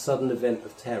 a sudden event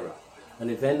of terror, an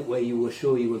event where you were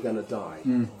sure you were going to die.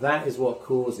 That is what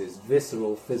causes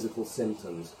visceral physical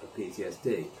symptoms of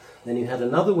PTSD. Then you had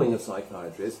another wing of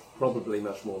psychiatrists, probably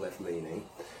much more left-leaning,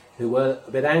 who were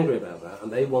a bit angry about that,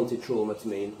 and they wanted trauma to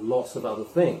mean lots of other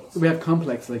things. So we have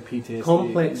complex like PTSD.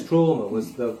 Complex trauma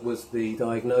was the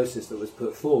diagnosis that was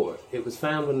put forward. It was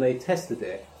found when they tested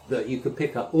it that you could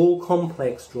pick up all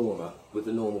complex trauma with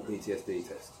the normal PTSD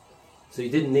test. So you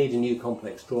didn't need a new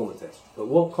complex trauma test. But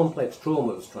what complex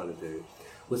trauma was trying to do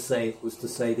was to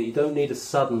say that you don't need a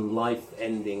sudden,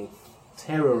 life-ending,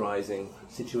 terrorizing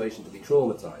situation to be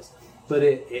traumatized. But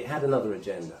it had another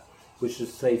agenda, which was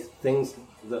to say things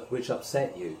which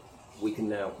upset you, we can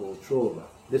now call trauma.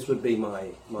 This would be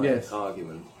my Yes.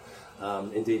 argument.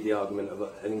 Indeed, the argument of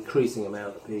an increasing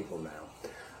amount of people now.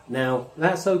 Now,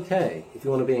 that's okay if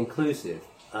you want to be inclusive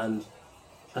and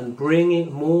bring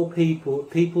in more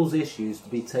people's issues to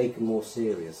be taken more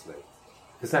seriously.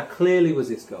 Because that clearly was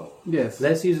its goal. Yes.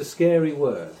 Let's use a scary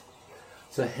word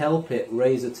to help it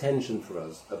raise attention for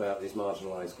us about these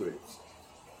marginalised groups.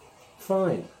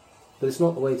 Fine, but it's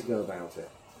not the way to go about it.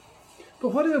 But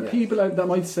what are the people that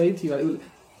might say to you, like,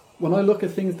 when I look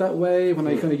at things that way, when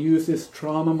I kind of use this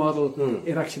trauma model,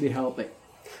 it actually helped me?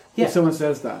 Yeah. If someone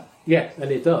says that. Yeah, and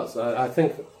it does. I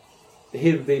think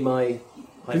here would be my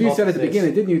Because you said at the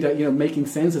beginning, didn't you, that making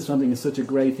sense of something is such a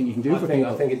great thing you can do for people.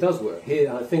 I think it does work.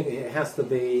 Here, I think it has to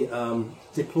be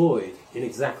deployed in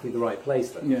exactly the right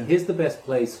place. Though. Yeah. Here's the best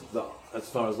place, as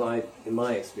far as in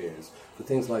my experience, for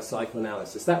things like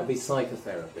psychoanalysis. That would be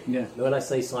psychotherapy. Yeah. Now, when I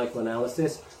say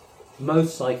psychoanalysis,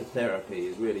 most psychotherapy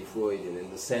is really Freudian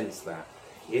in the sense that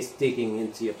it's digging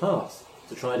into your past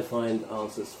to try to find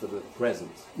answers for the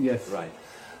present. Yes. Right.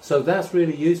 So that's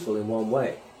really useful in one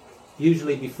way.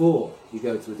 Usually before you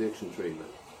go to addiction treatment.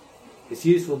 It's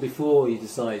useful before you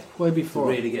decide Why before?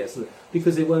 to really get...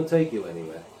 Because it won't take you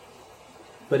anywhere.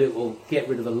 But it will get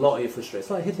rid of a lot of your frustration. It's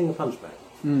like hitting a punch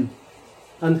bag.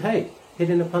 And hey,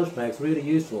 hitting a punch bag is really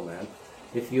useful, man.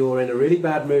 If you're in a really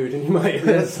bad mood and you might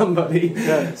hurt somebody.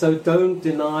 Yeah. So don't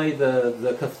deny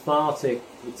the cathartic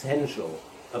potential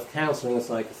of counselling and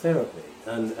psychotherapy.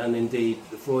 And indeed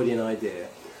the Freudian idea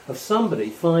of somebody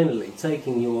finally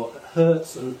taking your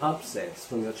hurts and upsets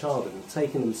from your childhood and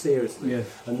taking them seriously, Yes.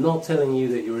 and not telling you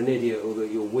that you're an idiot or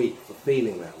that you're weak for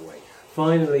feeling that way.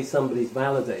 Finally somebody's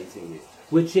validating you,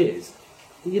 which is,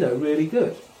 really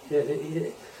good.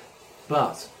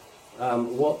 But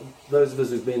what those of us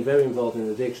who've been very involved in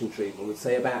addiction treatment would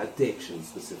say about addiction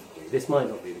specifically, this might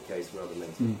not be the case for other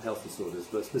mental health disorders,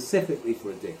 but specifically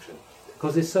for addiction,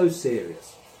 because it's so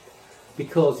serious,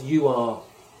 because you are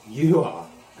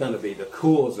going to be the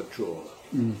cause of trauma.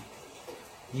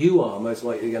 You are most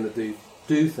likely going to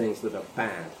do things that are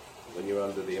bad when you're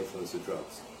under the influence of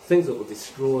drugs. Things that will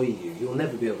destroy you, you'll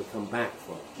never be able to come back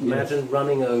from. Imagine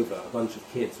running over a bunch of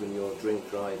kids when you're drink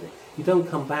driving. You don't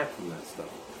come back from that stuff.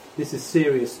 This is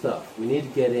serious stuff. We need to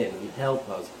get in and help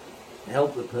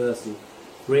the person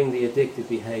bring the addictive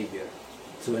behaviour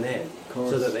to an end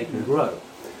so that they can grow.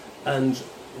 And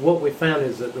what we found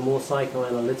is that the more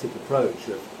psychoanalytic approach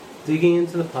of digging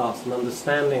into the past and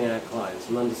understanding our clients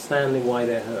and understanding why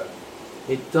they're hurt,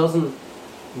 it doesn't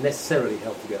necessarily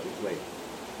help to get them clean.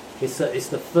 It's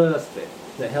the first bit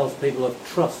that helps people to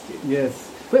trust you.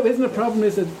 Yes. But isn't the problem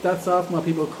is that that's often what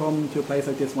people come to a place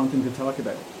like this wanting to talk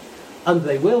about? And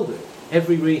they will do.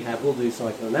 Every rehab will do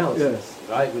psychoanalysis, Yes.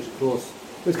 right? Which, of course...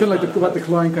 It's kind of like what the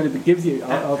client kind of gives you.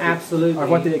 Absolutely. Or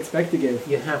what they expect to give.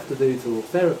 You have to do talk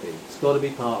therapy. It's got to be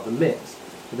part of the mix.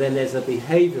 But then there's a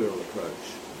behavioural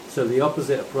approach. So the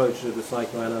opposite approach of the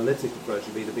psychoanalytic approach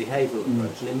would be the behavioural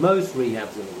approach. And in most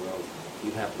rehabs in the world,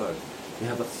 you have both. You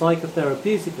have a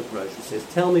psychotherapeutic approach which says,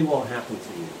 tell me what happened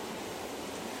to you.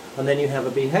 And then you have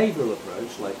a behavioural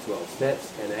approach like 12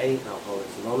 Steps, NA,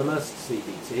 Alcoholics Anonymous,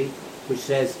 CBT, which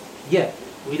says, yeah,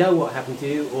 we know what happened to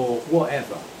you or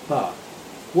whatever, but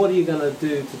what are you going to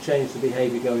do to change the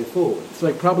behaviour going forward? It's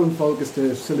like problem-focused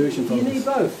to solution-focused. You need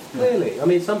both, clearly. I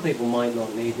mean, some people might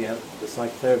not need the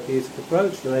psychotherapeutic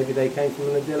approach, but maybe they came from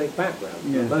an idyllic background.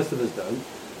 Yeah. Most of us don't.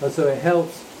 And so it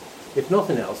helps, if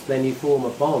nothing else, then you form a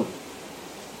bond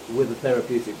with a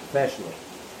therapeutic professional.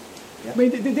 I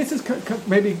mean, this is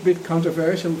maybe a bit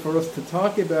controversial for us to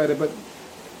talk about it, but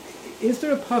is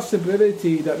there a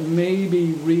possibility that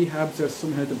maybe rehabs are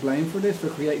somehow to blame for this, for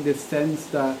creating this sense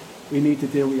that we need to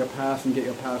deal with your past and get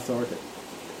your past sorted?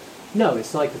 No, it's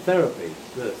psychotherapy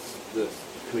that's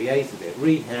created it.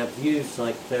 Rehabs use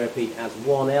psychotherapy as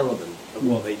one element of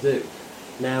what they do.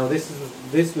 Now, this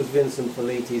was Vincent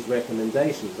Feliiti's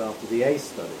recommendations after the ACE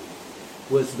study,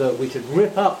 was that we should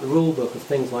rip up the rule book of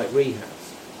things like rehabs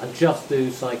and just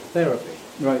do psychotherapy.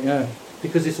 Right, yeah.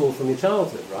 Because it's all from your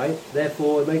childhood, right?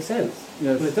 Therefore, it makes sense.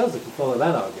 Yes. But it does if you follow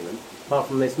that argument. Apart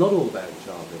from it's not all about your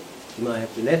childhood. You might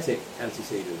have genetic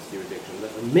antecedents to your addiction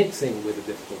that are mixing with a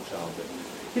difficult childhood.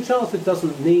 Your childhood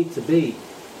doesn't need to be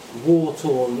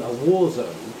war-torn, a war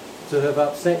zone, to have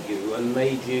upset you and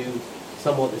made you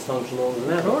somewhat dysfunctional as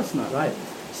an adult. Of course not. Right.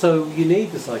 So you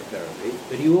need the psychotherapy,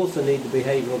 but you also need the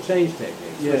behavioural change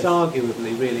techniques, Yes. which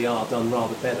arguably really are done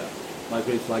rather better by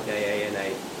groups like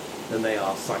AANA than they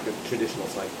are traditional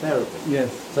psychotherapy.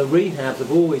 Yes. So rehabs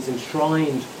have always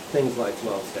enshrined things like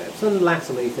 12 steps, and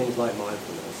latterly things like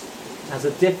mindfulness, as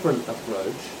a different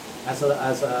approach, as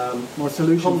a more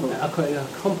solution a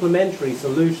complementary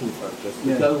solution focus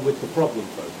to go with the problem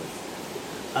focus.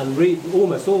 And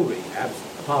almost all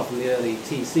rehabs, apart from the early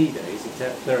TC days, the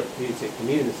therapeutic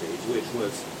communities, which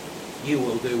was you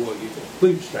will do what you do,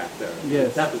 bootstrap therapy.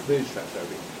 Yes. That was bootstrap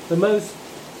therapy.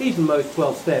 Even most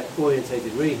 12-step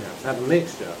orientated rehabs have a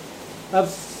mixture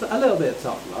of a little bit of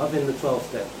tough love in the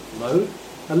 12-step mode,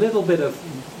 a little bit of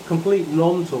complete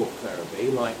non-talk therapy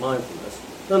like mindfulness,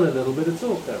 and a little bit of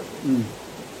talk therapy.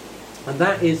 And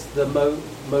that is the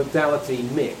modality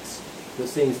mix that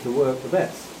seems to work the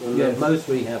best. And most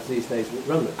rehabs these days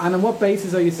run it. And on what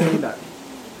basis are you saying that?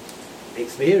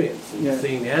 Experience and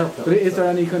seeing the outcome. But is there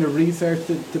any kind of research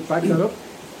to back that up?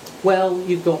 Well,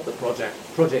 you've got the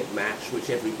Project Match, which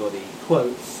everybody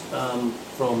quotes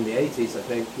from the 80s, I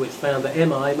think, which found that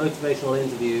MI, motivational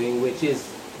interviewing, which it's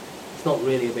not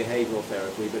really a behavioural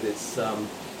therapy, but it's a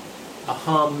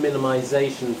harm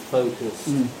minimisation focused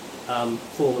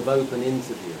form of open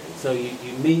interviewing. So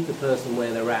you meet the person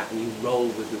where they're at and you roll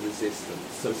with the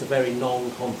resistance. So it's a very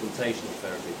non-confrontational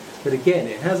therapy. But again,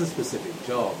 it has a specific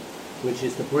job, which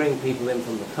is to bring people in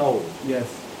from the cold. Yes.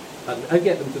 And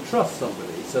get them to trust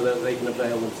somebody so that they can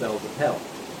avail themselves of help.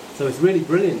 So it's really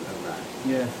brilliant at that.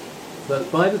 Yeah.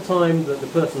 But by the time that the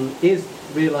person is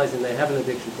realising they have an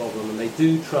addiction problem and they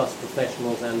do trust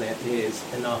professionals and their peers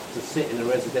enough to sit in a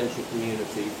residential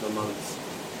community for months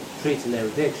treating their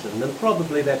addiction, then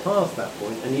probably they're past that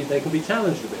point and they can be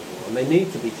challenged a bit more. And they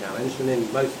need to be challenged, and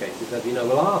in most cases, as you know,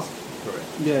 will ask for it.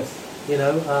 Yes. You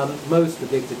know, most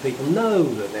addicted people know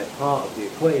that they're part of the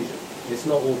equation. It's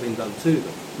not all been done to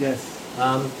them. Yes.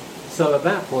 So at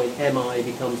that point, MI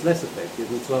becomes less effective,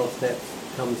 and 12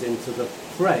 steps comes into the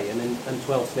fray, and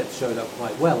 12 steps showed up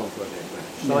quite well on Project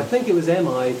Match. So I think it was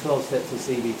MI, 12 steps, and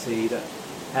CBT that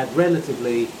had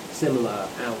relatively similar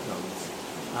outcomes.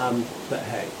 But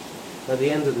hey, at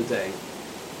the end of the day,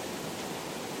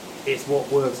 it's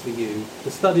what works for you.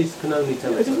 The studies can only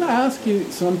tell us. I just want to ask you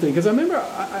something, because I remember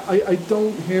I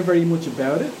don't hear very much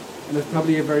about it, and there's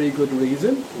probably a very good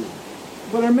reason.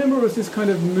 But I remember it was this kind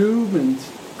of movement,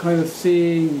 kind of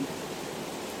seeing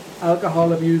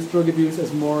alcohol abuse, drug abuse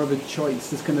as more of a choice,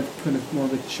 this kind of more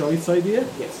of a choice idea.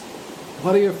 Yes.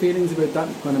 What are your feelings about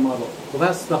that kind of model? Well,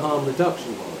 that's the harm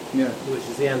reduction model, which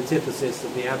is the antithesis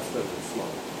of the abstinence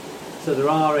model. So there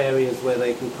are areas where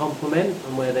they can complement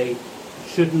and where they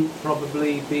shouldn't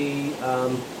probably be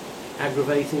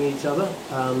aggravating each other.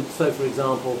 So, for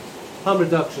example, harm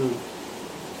reduction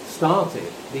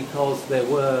started because there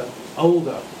were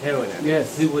older heroin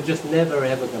addicts who were just never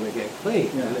ever going to get clean.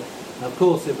 Yeah. And of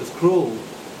course, it was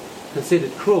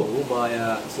considered cruel by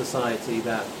a society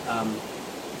that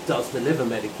does deliver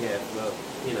Medicare for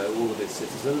all of its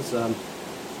citizens,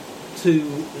 to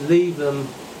leave them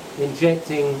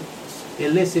injecting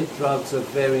illicit drugs of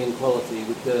varying quality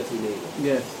with dirty needles.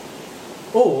 Yes.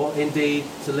 Or, indeed,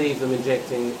 to leave them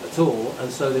injecting at all, and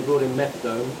so they brought in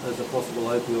methadone as a possible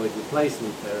opioid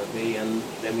replacement therapy, and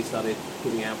then we started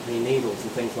giving out clean needles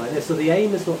and things like this. So the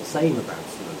aim is not the same of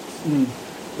abstinence.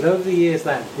 But over the years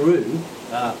that grew,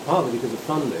 partly because of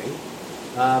funding,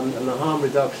 and the harm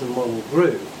reduction model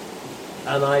grew,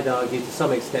 and I'd argue to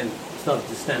some extent started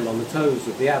to stand on the toes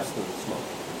of the abstinence model.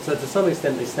 So to some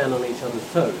extent they stand on each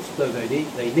other's toes, though they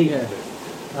need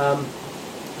to.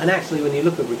 And actually, when you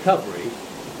look at recovery,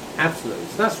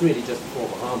 abstinence, that's really just a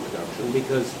form of harm reduction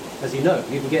because, as you know,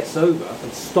 you can get sober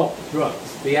and stop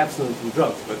drugs, be abstinent from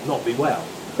drugs, but not be well.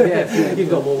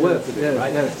 You've got more work to do,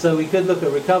 right? Yes. So we could look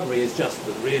at recovery as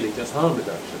really just harm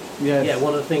reduction. Yes. Yeah,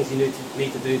 one of the things you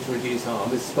need to do to reduce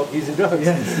harm is stop using drugs.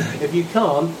 Yes. If you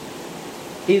can't,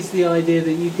 is the idea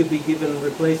that you could be given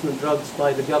replacement drugs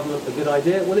by the government a good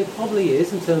idea? Well, it probably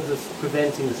is in terms of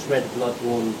preventing the spread of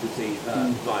blood-borne disease,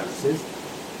 viruses.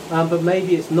 But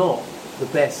maybe it's not the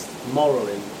best moral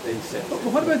incentive.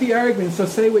 But what about the argument? So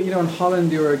say, in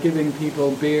Holland, you were giving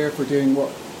people beer for doing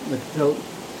what? So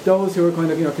those who were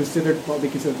kind of, considered what we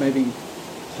consider maybe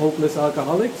hopeless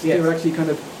alcoholics, they were actually kind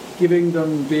of giving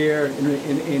them beer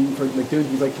in for like doing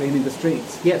things like cleaning the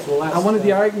streets. Yes, well, that's... And one of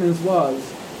the arguments was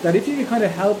that if you could kind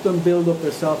of help them build up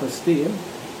their self-esteem,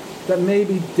 that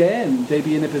maybe then they'd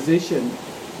be in a position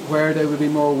where they would be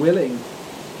more willing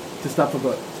to stop for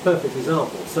good. Perfect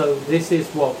example. So this is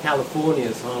what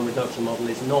California's harm reduction model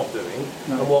is not doing,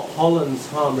 No. and what Holland's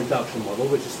harm reduction model,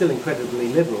 which is still incredibly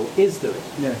liberal, is doing.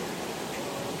 Yeah.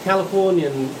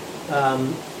 Californian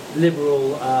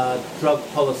liberal drug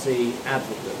policy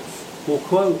advocates will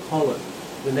quote Holland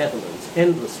the Netherlands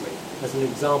endlessly as an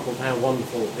example of how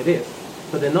wonderful it is.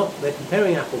 But they're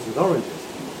comparing apples with oranges,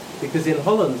 because in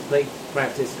Holland they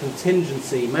practice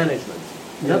contingency management.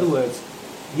 In Yes. other words,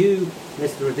 you,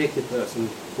 Mr. Addicted person,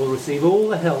 will receive all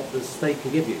the help the state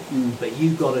can give you, but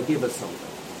you've got to give us something.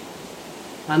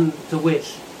 And to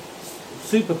which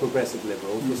super progressive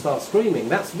liberals will start screaming,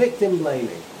 that's victim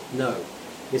blaming. No,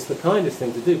 it's the kindest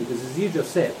thing to do, because as you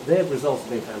just said, their results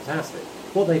have been fantastic.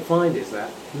 What they find is that,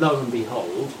 lo and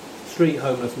behold, street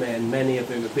homeless men, many of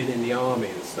whom have been in the army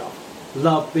and stuff,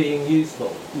 love being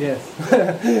useful. Yes.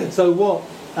 So what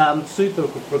super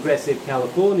progressive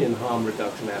Californian harm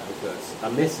reduction advocates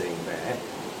are missing there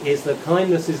is that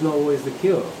kindness is not always the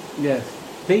cure. Yes.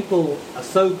 People are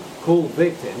so-called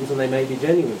victims, and they may be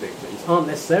genuine victims, aren't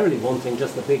necessarily wanting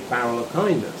just a big barrel of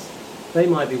kindness. They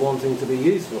might be wanting to be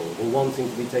useful, or wanting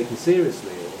to be taken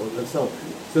seriously, and so on.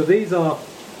 So these are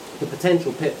the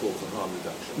potential pitfalls of harm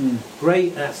reduction.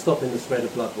 Great at stopping the spread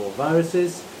of bloodborne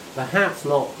viruses, perhaps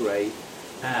not great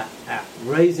at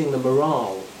raising the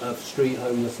morale of street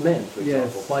homeless men, for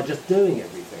example, by just doing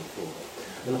everything for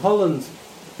them. And Holland,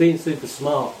 being super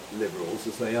smart liberals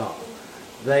as they are,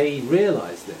 they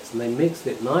realised this, and they mixed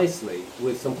it nicely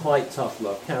with some quite tough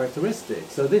love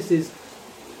characteristics. So this is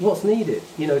what's needed.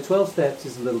 12 steps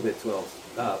is a little bit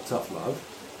tough love.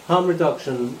 Harm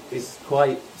reduction is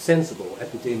quite sensible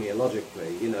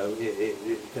epidemiologically.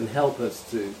 It can help us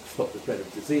to stop the spread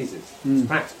of diseases. It's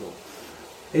practical.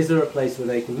 Is there a place where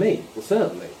they can meet? Well,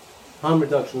 certainly. Harm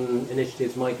reduction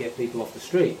initiatives might get people off the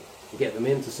street and get them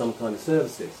into some kind of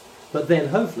services. But then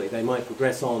hopefully they might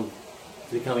progress on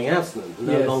to becoming abstinent and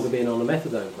no longer being on a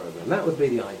methadone program. That would be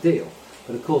the ideal.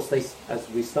 But of course, as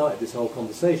we started this whole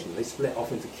conversation, they split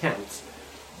off into camps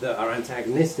that are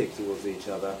antagonistic towards each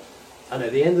other. And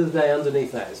at the end of the day,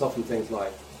 underneath that, it's often things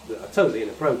like that are totally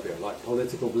inappropriate, like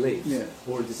political beliefs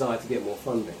or a desire to get more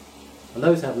funding. And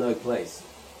those have no place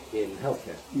in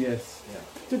healthcare. Yes.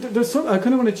 Yeah. There's I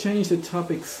kind of want to change the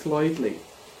topic slightly.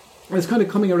 It's kind of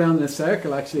coming around in a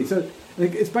circle, actually. So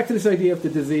it's back to this idea of the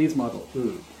disease model.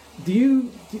 Do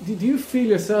you feel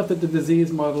yourself that the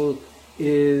disease model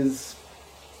is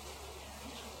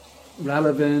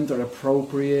relevant or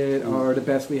appropriate or the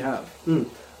best we have?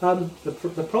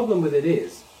 The problem with it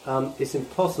is it's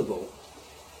impossible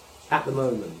at the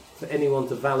moment for anyone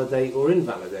to validate or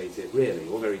invalidate it, really,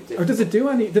 or very different. Or does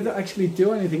it actually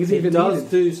do anything? Is it even does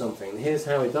needed? do something. And here's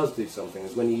how it does do something,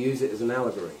 is when you use it as an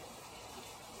allegory.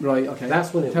 Right, okay.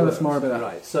 That's when it Tell works. us more about that.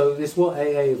 Right, so this is what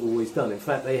AA have always done. In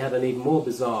fact, they had an even more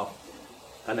bizarre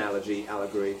allegory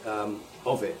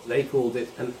of it. They called it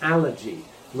an allergy,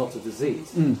 not a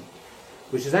disease.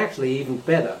 Which is actually even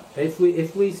better. If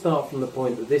we start from the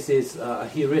point that this is a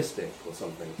heuristic or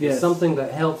something, it's something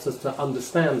that helps us to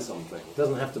understand something. It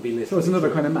doesn't have to be literally. So it's another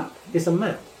true. kind of map. It's a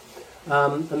map.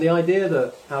 And the idea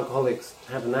that alcoholics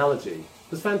have an allergy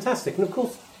was fantastic. And of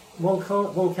course, one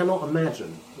cannot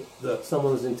imagine that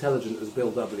someone as intelligent as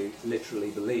Bill W.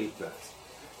 literally believed that.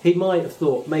 He might have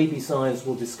thought maybe science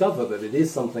will discover that it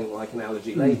is something like an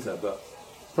allergy later, but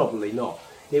probably not.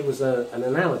 It was an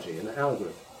analogy, an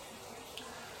allegory.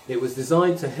 It was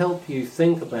designed to help you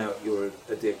think about your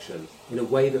addiction in a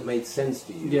way that made sense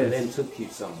to you and then took you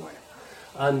somewhere.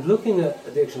 And looking at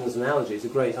addiction as an allergy is a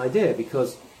great idea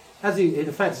because,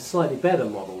 in fact, it's a slightly better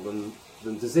model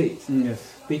than disease.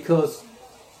 Because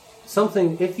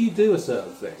if you do a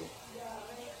certain thing,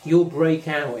 you'll break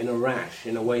out in a rash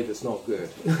in a way that's not good.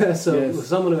 So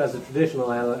someone who has a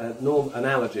traditional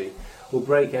analogy will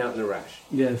break out in a rash.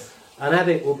 An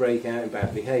addict will break out in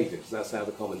bad behaviours. That's how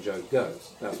the common joke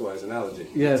goes. That's why it's an allergy.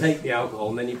 You take the alcohol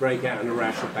and then you break out in a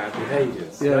rash of bad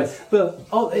behaviours. Right? But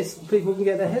people can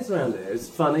get their heads around it. It's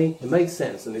funny, it makes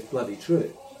sense, and it's bloody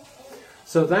true.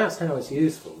 So that's how it's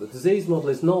useful. The disease model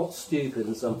is not stupid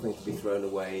and something to be thrown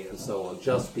away and so on,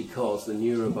 just because the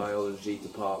neurobiology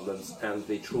departments and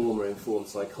the trauma-informed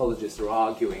psychologists are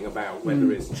arguing about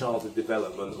whether it's childhood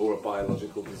development or a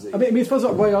biological disease. I mean, I suppose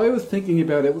why I was thinking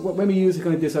about it, when we use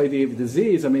kind of this idea of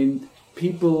disease, I mean,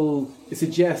 people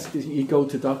suggest that you go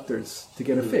to doctors to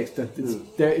get it fixed. That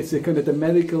it's a kind of the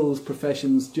medical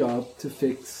profession's job to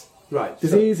fix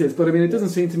diseases, but I mean, it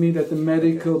doesn't seem to me that the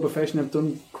medical profession have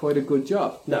done quite a good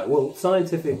job. No, well,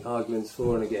 scientific arguments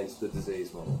for and against the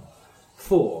disease model.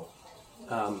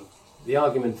 The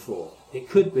argument for, it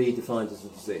could be defined as a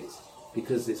disease,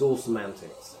 because it's all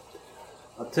semantics.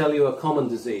 I'll tell you a common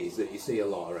disease that you see a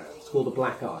lot around. It's called a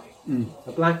black eye.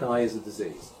 A black eye is a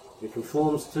disease. It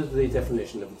conforms to the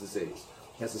definition of a disease.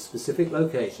 It has a specific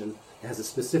location, it has a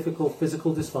specific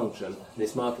physical dysfunction, and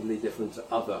it's markedly different to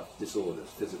other disorders,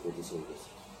 physical disorders.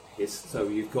 So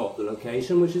you've got the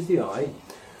location, which is the eye.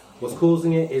 What's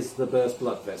causing it is the burst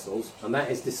blood vessels, and that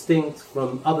is distinct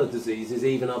from other diseases,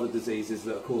 even other diseases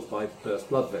that are caused by burst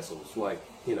blood vessels, like,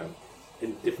 in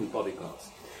different body parts.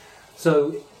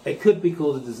 So it could be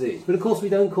called a disease. But of course we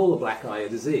don't call a black eye a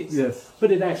disease. Yes.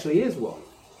 But it actually is one,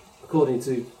 according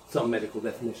to some medical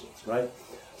definitions, right?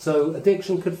 So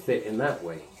addiction could fit in that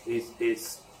way.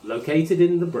 It's located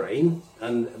in the brain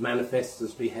and manifests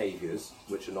as behaviours,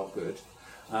 which are not good.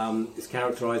 It's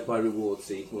characterised by reward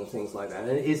seeking and things like that.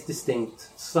 And it is distinct,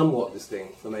 somewhat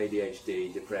distinct from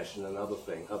ADHD, depression and other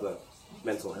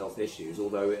mental health issues,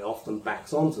 although it often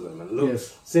backs onto them and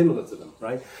looks similar to them,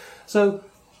 right? So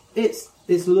it's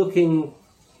looking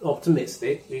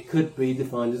optimistic. It could be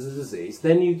defined as a disease.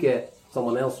 Then you get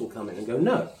someone else will come in and go,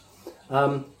 no.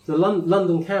 The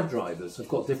London cab drivers have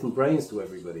got different brains to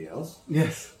everybody else.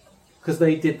 Yes. Because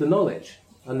they did the knowledge.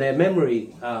 And their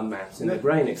memory maps in their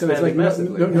brain expanded so it's like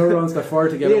massively. Neurons that fire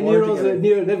together.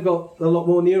 They've got a lot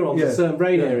more neurons in certain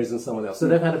brain areas than someone else. So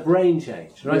they've had a brain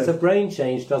change, right? So brain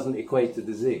change doesn't equate to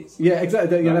disease. Yeah,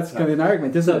 exactly. Yeah, that's kind of an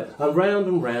argument, isn't it? And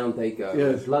round they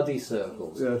go, bloody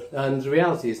circles. Yes. And the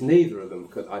reality is neither of them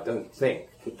could, I don't think,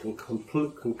 could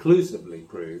conclusively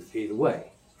prove either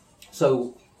way.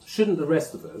 So shouldn't the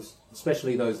rest of us,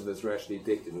 especially those of us who are actually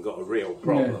addicted and got a real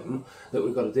problem that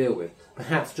we've got to deal with,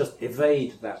 perhaps just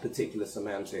evade that particular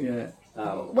semantic?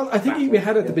 Well, I think we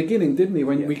had at the beginning, didn't we?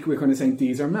 When we were kind of saying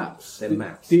these are maps. They're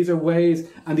maps. These are ways,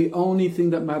 and the only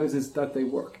thing that matters is that they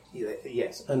work.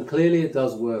 Yes, and clearly it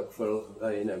does work for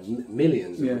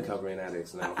millions of recovering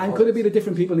addicts and alcoholics. And could it be that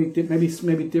different people need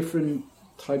maybe different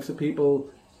types of people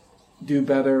do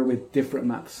better with different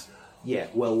maps? Yeah.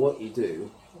 Well, what you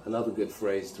do. Another good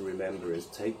phrase to remember is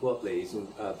take what leaves and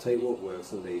take what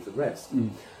works and leave the rest.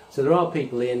 So there are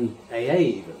people in AA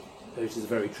even, which is a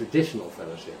very traditional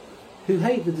fellowship, who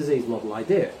hate the disease model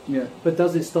idea. Yeah. But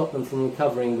does it stop them from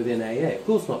recovering within AA? Of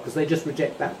course not, because they just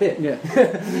reject that bit. Yeah.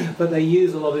 But they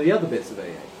use a lot of the other bits of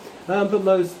AA. But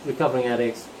most recovering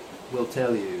addicts will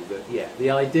tell you that, the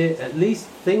idea, at least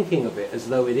thinking of it as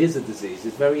though it is a disease,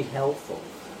 is very helpful.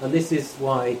 And this is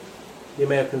why the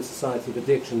American Society of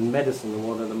Addiction Medicine are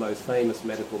one of the most famous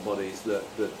medical bodies that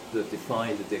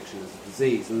defined addiction as a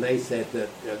disease, and they said that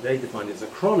they defined it as a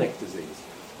chronic disease.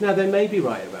 Now they may be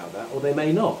right about that, or they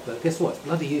may not. But guess what? It's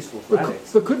bloody useful for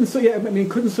addicts. But couldn't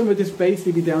some of this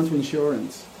basically be down to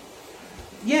insurance?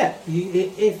 Yeah,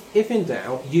 if in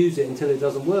doubt, use it until it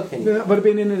doesn't work anymore. But I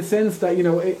mean, in the sense that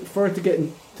for it to get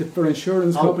for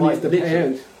insurance companies to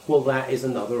pay out. Well, that is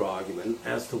another argument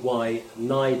as to why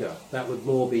NIDA, that would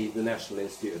more be the National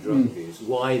Institute of Drug Abuse,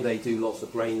 why they do lots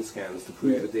of brain scans to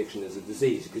prove addiction is a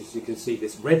disease, because you can see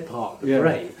this red part of the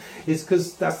brain, is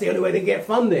because that's the only way they get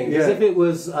funding. Because if it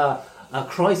was a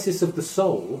crisis of the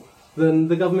soul, then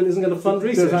the government isn't going to fund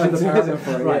research.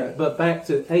 Right, but back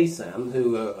to ASAM,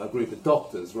 who are a group of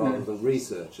doctors rather than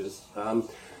researchers,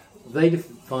 they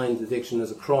defined addiction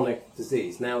as a chronic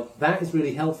disease. Now, that is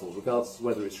really helpful, regardless of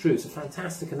whether it's true. It's a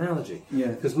fantastic analogy.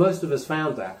 Because most of us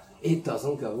found that it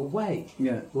doesn't go away.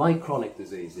 Like chronic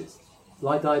diseases,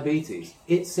 like diabetes.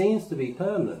 It seems to be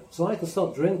permanent. So I can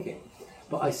stop drinking,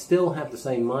 but I still have the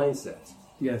same mindset.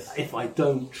 If I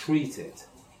don't treat it.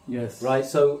 Right?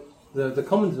 So the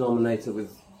common denominator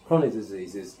with chronic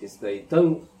diseases is they're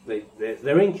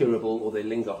incurable or they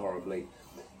linger horribly.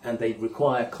 And they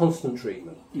require constant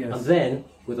treatment. And then,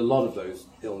 with a lot of those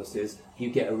illnesses,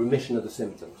 you get a remission of the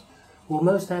symptoms. Well,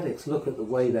 most addicts look at the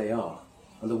way they are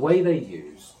and the way they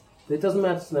use. It doesn't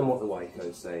matter to them what the white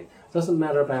coats say. It doesn't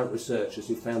matter about researchers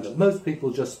who found that most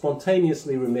people just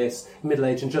spontaneously remiss middle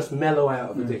age and just mellow out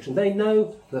of addiction. They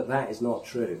know that that is not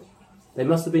true. They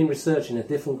must have been researching a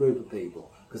different group of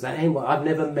people, because that ain't what I've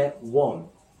never met one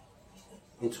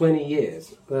in 20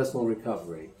 years of personal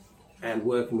recovery and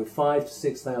working with 5,000 to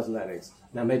 6,000 addicts.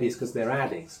 Now maybe it's because they're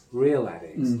addicts, real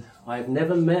addicts. I've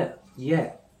never met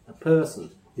yet a person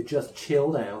who just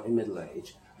chilled out in middle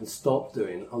age and stopped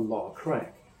doing a lot of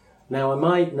crack. Now I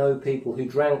might know people who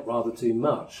drank rather too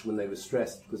much when they were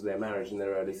stressed because of their marriage in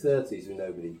their early 30s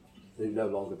who no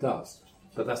longer does.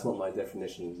 But that's not my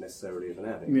definition necessarily of an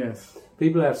addict.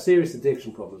 People who have serious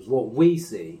addiction problems, what we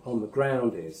see on the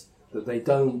ground is that they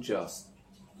don't just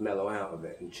mellow out of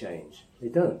it and change. They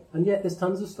don't. And yet there's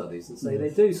tons of studies that say they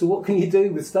do. So what can you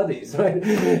do with studies, right?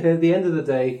 At the end of the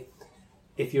day,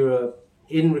 if you're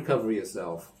in recovery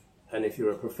yourself, and if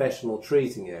you're a professional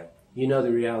treating it, you know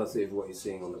the reality of what you're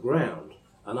seeing on the ground.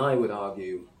 And I would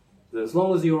argue that as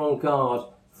long as you're on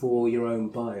guard for your own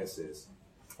biases,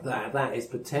 that is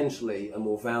potentially a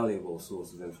more valuable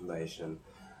source of information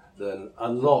than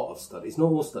a lot of studies. Not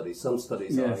all studies. Some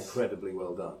studies are incredibly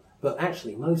well done. But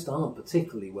actually, most aren't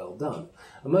particularly well done.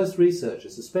 And most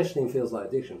researchers, especially in fields like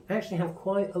addiction, actually have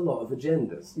quite a lot of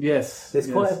agendas. Yes. There's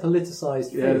quite a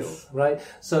politicized field, right?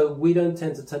 So we don't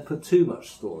tend to put too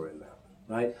much store in that,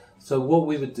 right? So what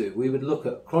we would do, we would look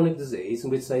at chronic disease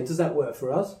and we'd say, does that work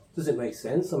for us? Does it make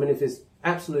sense? I mean, if it's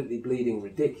absolutely bleeding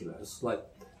ridiculous, like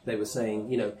they were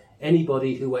saying,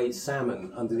 anybody who ate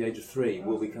salmon under the age of 3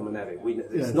 will become an addict.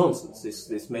 It's nonsense,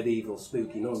 this medieval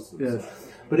spooky nonsense. Yes.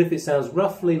 But if it sounds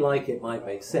roughly like it might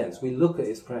make sense, we look at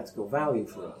its practical value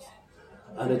for us.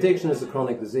 And addiction as a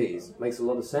chronic disease makes a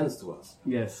lot of sense to us.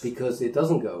 Yes. Because it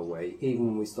doesn't go away even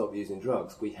when we stop using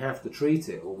drugs. We have to treat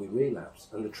it or we relapse.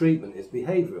 And the treatment is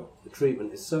behavioural. The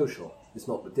treatment is social. It's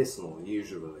not medicinal,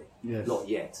 usually. Yes. Not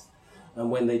yet.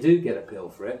 And when they do get a pill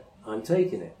for it, I'm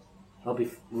taking it. I'll be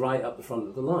right up the front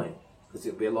of the line because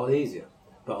it'll be a lot easier.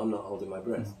 But I'm not holding my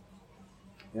breath.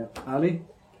 Yeah. Ali,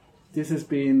 this has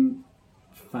been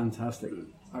fantastic.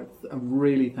 I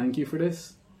really thank you for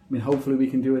this. I mean, hopefully we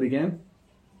can do it again.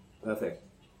 Perfect.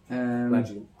 Um,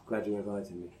 Glad you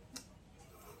invited me.